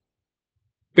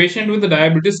 Patient with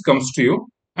diabetes comes to you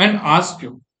and asks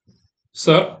you,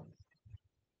 sir,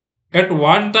 at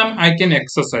what time I can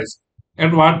exercise?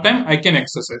 At what time I can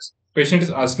exercise? Patient is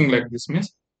asking like this,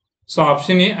 means. So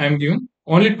option A, I am giving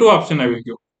only two options I will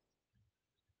give.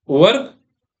 Work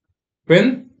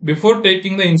when before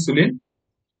taking the insulin,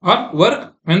 or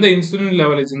work when the insulin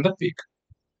level is in the peak.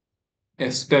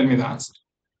 Yes, tell me the answer.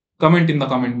 Comment in the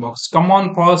comment box. Come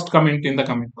on, fast comment in the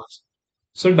comment box.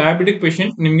 So diabetic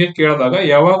patient ನಿಮ್ಗೆ ಕೇಳಿದಾಗ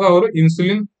ಯಾವಾಗ ಅವರು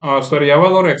insulin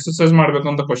ಯಾವಾಗ ಅವರು exercise ಮಾಡಬೇಕು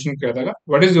ಅಂತ question ಕೇಳಿದಾಗ,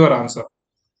 what is your answer?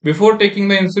 Before taking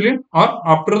the insulin R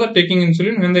after the taking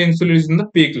insulin when the insulin is in the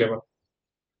peak level?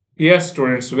 Yes,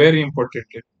 students, very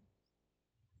importantly.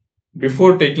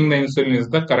 before taking the insulin is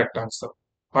the correct answer.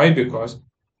 Why? Because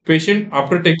patient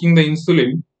after taking the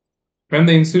insulin, when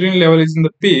the insulin level is in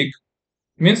the peak,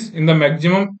 means in the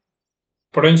maximum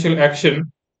potential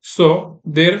action, so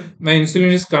there the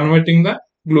insulin is converting the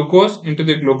glucose into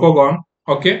the glucagon.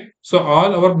 Okay, so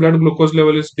all our blood glucose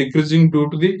level is decreasing due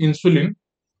to the insulin.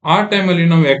 ಆ ಟೈಮಲ್ಲಿ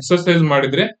ನಾವು exercise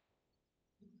ಮಾಡಿದ್ರೆ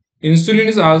insulin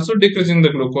is also decreasing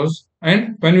the glucose, and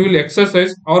when we will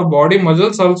exercise our body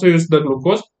muscles also use the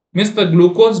glucose, means the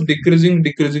glucose decreasing,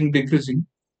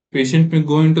 patient may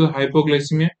go into the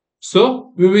hypoglycemia. So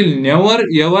we will never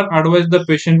ever advise the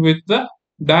patient with the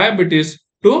diabetes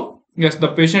to, yes,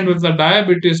 the patient with the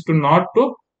diabetes to not to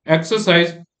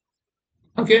exercise.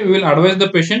 Okay, we will advise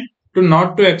the patient to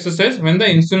not to exercise when the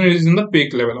insulin is in the peak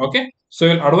level. Okay, so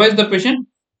we'll advise the patient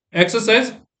exercise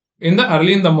in the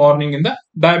early in the morning in the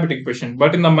diabetic patient,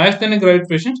 but in the myasthenia gravis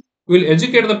patient we will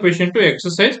educate the patient to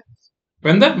exercise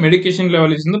when the medication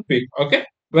level is in the peak. Okay,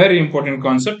 very important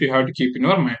concept you have to keep in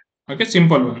your mind. Okay,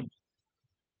 simple one.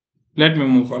 Let me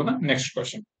move for the next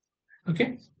question. Okay,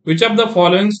 which of the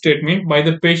following statement by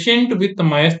the patient with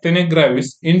myasthenia gravis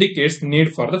indicates need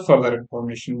for the further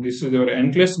information? This is your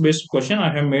NCLEX based question. I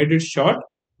have made it short.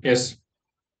 Yes.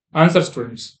 Answer,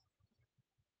 students.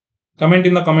 Comment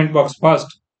in the comment box first.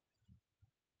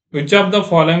 Which of the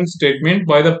following statement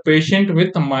by the patient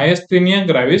with myasthenia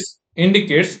gravis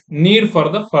indicates need for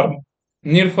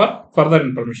further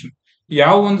information?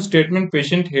 ಯಾವ ಒಂದು statement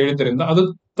patient ಹೇಳಿದ್ರಿಂದ ಅದು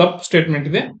ತಪ್ಪು statement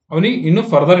ಇದೆ, ಅವನಿಗೆ ಇನ್ನೂ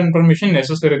further information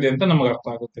necessary ಇದೆ ಅಂತ ನಮಗೆ ಅರ್ಥ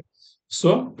ಆಗುತ್ತೆ. So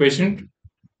patient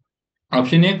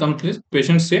option A complete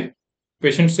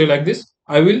patient say like this: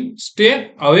 I will stay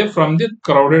away from the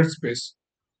crowded space.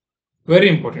 Very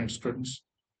important, students.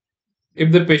 If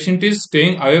the patient is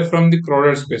staying away from the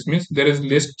crowded space, means there is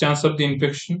less chance of the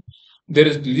infection. There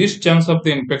is least chance of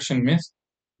the infection means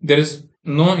there is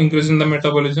no increase in the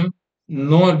metabolism,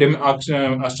 no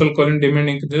acetylcholine demand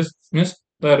increases, means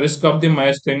the risk of the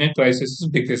myasthenia crisis is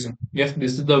decreasing. Yes,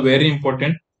 this is the very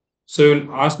important. So we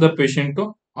will ask the patient to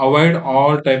avoid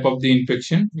all type of the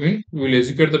infection. We will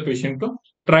educate the patient to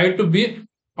try to be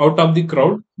out of the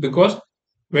crowd, because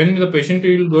when the patient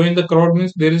will go in the crowd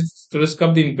means there is risk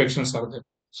of the infections are there.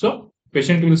 So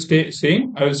patient will stay saying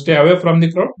I will stay away from the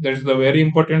crowd. That is the very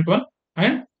important one,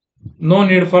 and no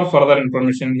need for further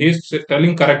information. He is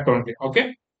telling correct only. Okay,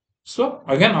 so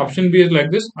again option B is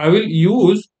like this: I will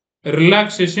use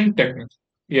relaxation technique.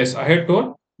 Yes, I had told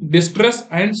distress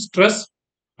and stress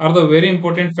are the very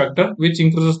important factor which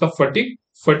increases the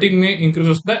fatigue may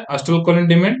increases the acetylcholine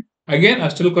demand. Again,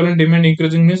 acetylcholine demand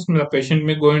increasing means the patient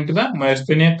may go into the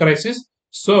myasthenia crisis.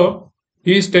 So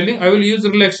he is telling I will use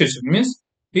relaxation, means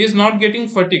he is not getting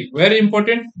fatigue. Very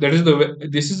important. That is the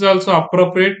this is also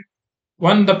appropriate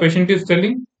one the patient is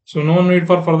telling. So no need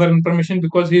for further information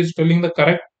because he is telling the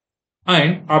correct. And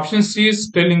option C is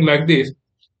telling like this: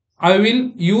 I will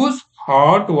use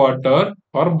hot water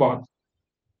for bath.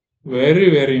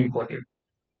 Very important.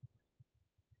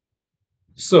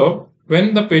 So when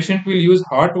the patient will use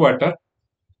hot water,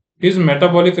 his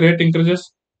metabolic rate increases.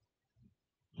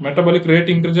 Metabolic rate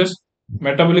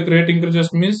increases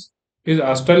means his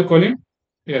acetylcholine.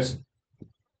 Yes,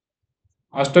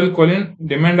 acetylcholine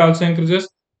demand also increases.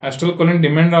 Acetylcholine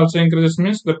demand also increases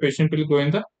means the patient will go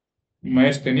in the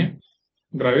myasthenia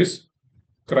gravis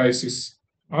crisis,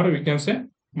 or we can say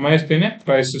myasthenia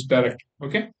crisis direct.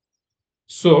 Okay,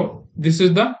 so this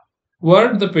is the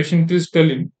word the patient is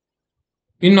telling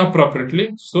inappropriately.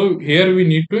 So here we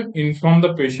need to inform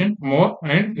the patient more,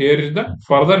 and here is the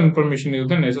further information is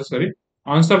the necessary.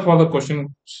 Answer for the question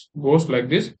goes like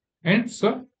this. And so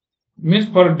means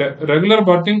for regular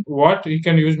bathing, what he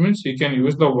can use means he can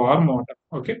use the warm water.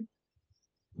 Okay,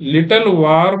 little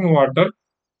warm water.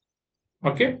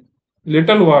 Okay,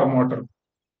 little warm water,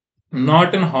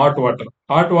 not in hot water.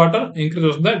 Hot water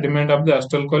increases the demand of the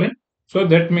acetylcholine, so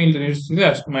that may lead to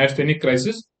the myasthenic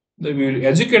crisis. We will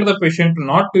educate the patient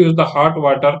not to use the hot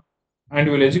water, and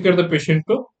we will educate the patient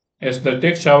to yes, the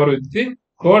take shower with the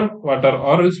cold water,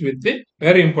 or else with the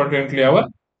very importantly our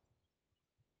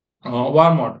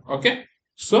warm water. Okay,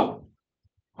 so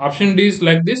option D is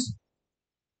like this: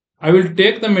 I will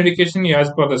take the medication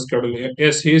as per the schedule.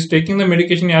 Yes, he is taking the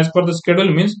medication as per the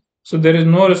schedule means so there is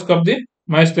no risk of the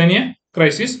myasthenia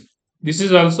crisis. This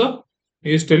is also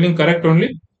he is telling correct only.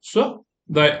 So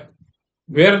the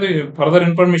where the further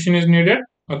information is needed,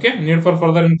 okay, need for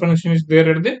further information is there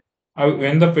at the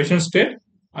when the patient state,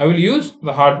 I will use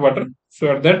the hot water.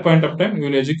 So at that point of time, we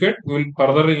will educate, we will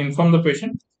further inform the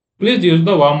patient. Please use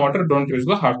the warm water. Don't use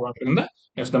the hot water in the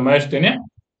yes the myasthenia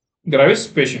gravis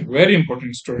patient. Very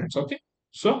important, students. Okay,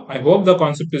 so I hope the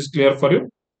concept is clear for you.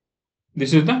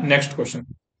 This is the next question.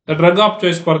 The drug of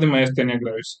choice for the myasthenia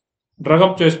gravis. Drug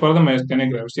of choice for the myasthenia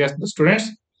gravis. Yes, the students,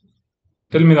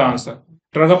 tell me the answer.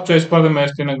 Drug of choice for the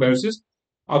myasthenia gravis is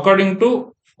according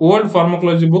to old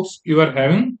pharmacology books you are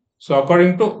having. So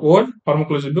according to old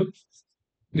pharmacology book,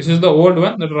 this is the old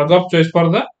one. The drug of choice for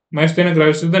the myasthenia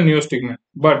gravis is the neostigmine.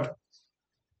 But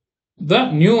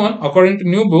the new one, according to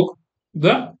new book,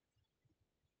 the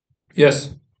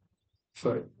yes,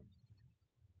 sorry,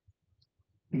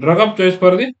 drug of choice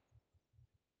for the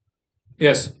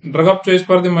yes, drug of choice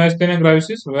for the myasthenia gravis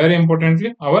is very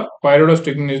importantly our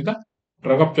pyridostigmine is the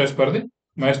drug of choice for the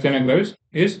myasthenia gravis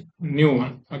is new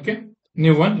one. Okay,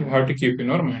 new one you have to keep in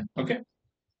your mind. Okay,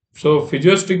 so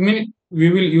physiostigmine we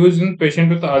will use in patient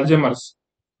with Alzheimer's,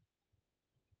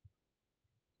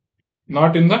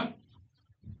 not in the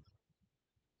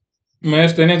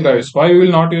myasthenia gravis. Why we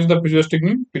will not use the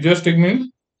physiostigmine? Physiostigmine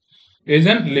is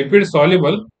an lipid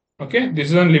soluble. Okay,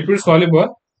 this is a lipid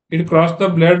soluble. It cross the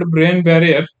blood brain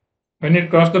barrier. When it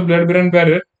cross the blood brain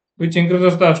barrier, which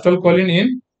increases the acetylcholine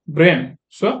in brain.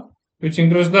 So, which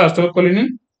increases the acetylcholine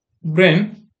in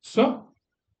brain. So,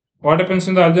 what happens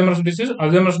in the Alzheimer's disease?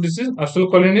 Alzheimer's disease,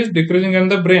 acetylcholine is decreasing in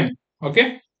the brain.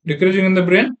 Okay, decreasing in the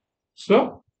brain.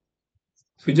 So,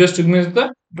 physiostigmine is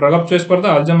the drug of choice for the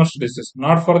Alzheimer's disease,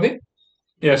 not for the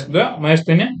yes, the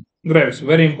myasthenia gravis,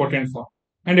 very important form.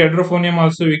 And hydrophonium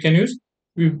also we can use.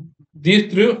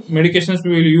 These three medications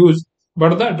we will use,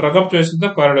 but the drug of choice is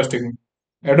the pyridostigmine.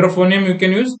 Hydrophonium you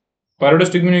can use,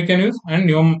 pyridostigmine you can use, and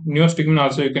neostigmine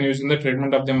also you can use in the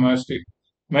treatment of the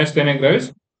myasthenia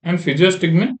gravis. And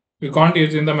physiostigmine we can't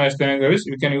use in the myasthenia gravis.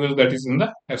 We can use that is in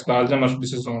the Alzheimer's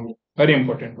disease only. Very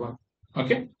important one.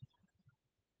 Okay.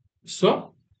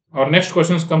 So our next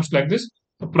questions comes like this.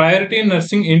 The priority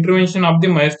nursing intervention of the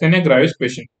myasthenia gravis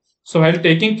patient. So while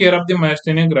taking care of the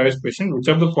myasthenia gravis patient, which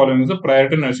of the following is the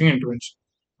priority nursing intervention?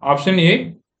 Option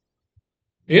A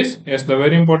is, yes, the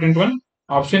very important one.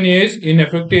 Option A is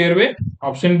ineffective airway.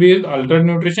 Option B is altered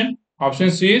nutrition. Option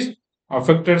C is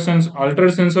altered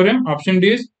sensorium. Option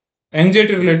D is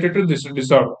anxiety related to this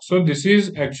disorder. So this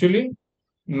is actually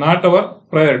not our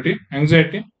priority,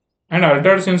 anxiety. And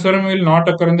altered sensorium will not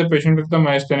occur in the patient with the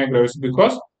myasthenia gravis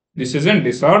because this is a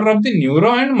disorder of the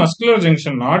neuro and muscular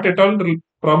junction, not at all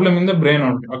problem in the brain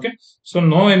only. Okay, so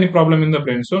no any problem in the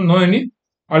brain, so no any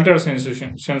altered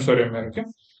sensorium. Okay,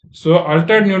 so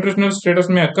altered nutritional status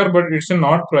may occur, but it's a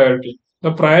not priority.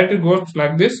 The priority goes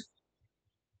like this: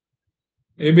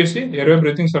 ABC, airway,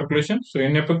 breathing, circulation. So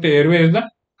ineffective airway is the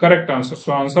correct answer.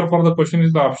 So answer for the question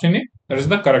is the option A. That is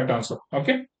the correct answer.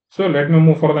 Okay. So let me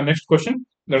move for the next question.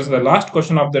 That is the last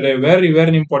question of the day. Very,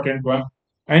 very important one.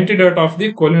 Antidote of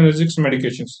the cholinergics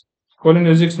medications.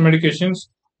 Cholinergics medications.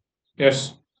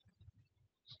 Yes.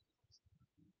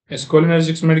 Yes,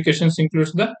 cholinergics medications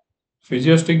includes the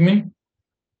physiostigmine.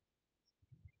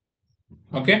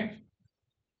 Okay.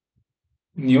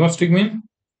 Neostigmine.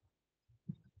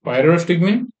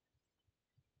 Pyridostigmine.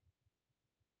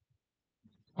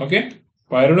 Okay.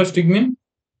 Pyridostigmine.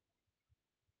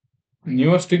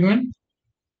 Neostigmine.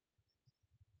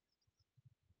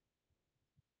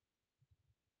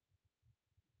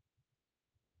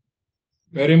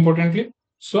 Very importantly,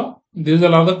 so these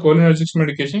are all the cholinergics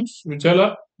medications which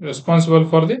are responsible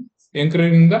for the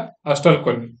increasing the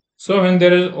acetylcholine. So when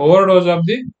there is overdose of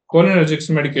the cholinergics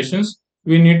medications,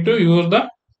 we need to use the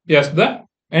yes the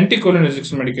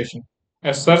anticholinergics medication.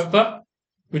 As such, the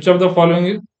which of the following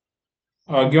is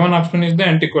given option is the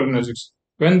anticholinergics.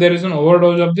 When there is an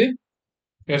overdose of the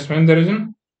yes when there is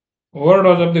an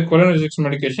overdose of the cholinergics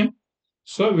medication,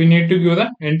 so we need to give the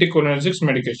anticholinergics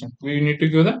medication. We need to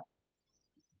give the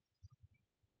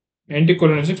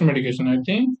anticholinergics medication. I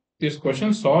think this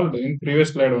question solved in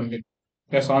previous slide only.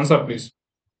 Yes, answer please.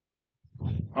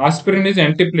 Aspirin is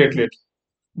antiplatelet.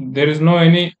 There is no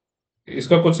any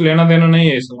इसका कुछ लेना देना नहीं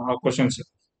है इस question से.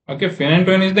 Okay,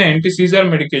 phenytoin is the anti-seizure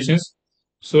medications.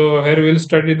 So here we will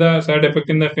study the side effect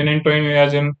in the phenytoin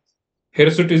as in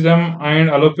hirsutism and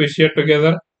alopecia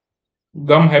together,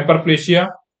 gum hyperplasia.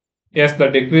 Yes, the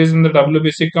decrease in the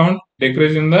WBC count,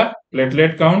 decrease in the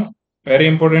platelet count, very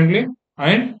importantly,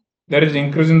 and there is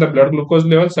increase in the blood glucose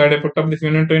level. Side effect of the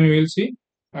phenytoin we will see.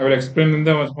 I will explain in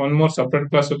the one more separate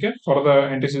class, okay, for the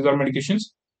anti-seizure medications.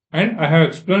 And I have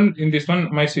explained in this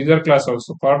one my seizure class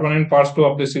also, part 1 and part 2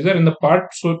 of the seizure. In the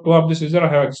part 2 of the seizure, I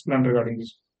have explained regarding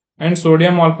this. And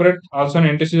sodium valproate, also an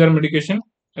anti-seizure medication.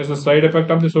 As a side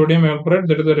effect of the sodium valproate,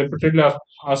 that is a repeatedly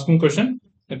asking question.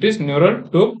 That is neural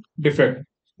tube defect.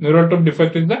 Neural tube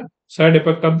defect is the side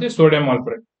effect of the sodium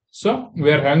valproate. So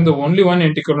we are having the only one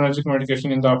anticholinergic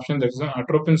medication in the option, that is an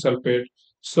atropine sulfate.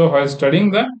 So while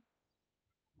studying the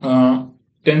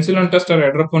penicillin test or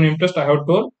hydroponium test I have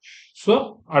told.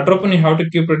 So atropine you have to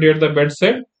keep ready at the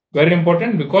bedside. Very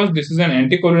important because this is an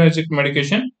anticholinergic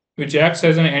medication which acts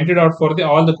as an antidote for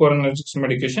all the cholinergic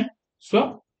medication.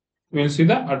 So we will see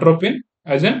the atropine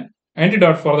as an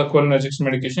antidote for the cholinergic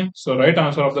medication. So right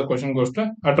answer of the question goes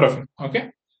to atropine. Okay.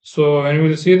 So when we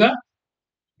will see the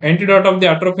antidote of the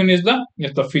atropine is the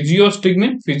yes the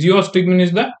physiostigmine. Physiostigmine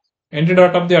is the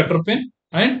antidote of the atropine,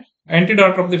 and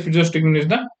antidote of the physiostigmine is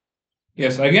the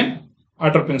yes again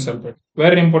atropine sulfate.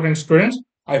 Very important students.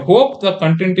 I hope the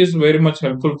content is very much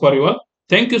helpful for you all.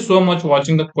 Thank you so much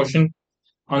watching the question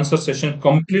answer session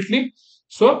completely.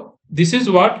 So this is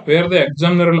what where the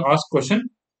examiner will ask question.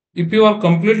 If you are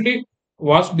completely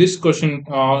watch this question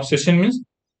session means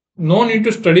no need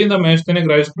to study the Myasthenia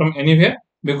gravis from anywhere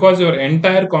because your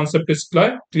entire concept is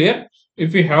clear.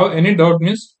 If you have any doubt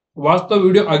means watch the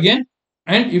video again,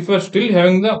 and if you are still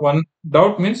having the one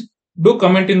doubt means do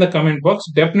comment in the comment box.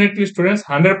 Definitely students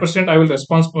 100% I will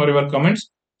respond for your comments.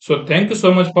 So thank you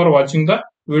so much for watching the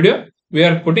video. We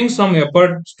are putting some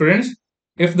effort students.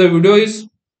 If the video is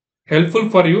helpful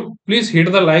for you, please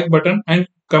hit the like button and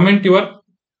comment your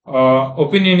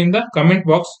opinion in the comment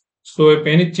box. So if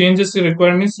any changes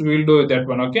requirements, we will do that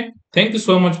one. Okay. Thank you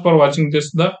so much for watching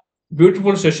this the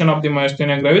beautiful session of the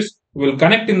Myasthenia gravis. We will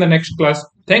connect in the next class.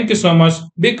 Thank you so much.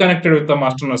 Be connected with the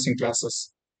master nursing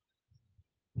classes.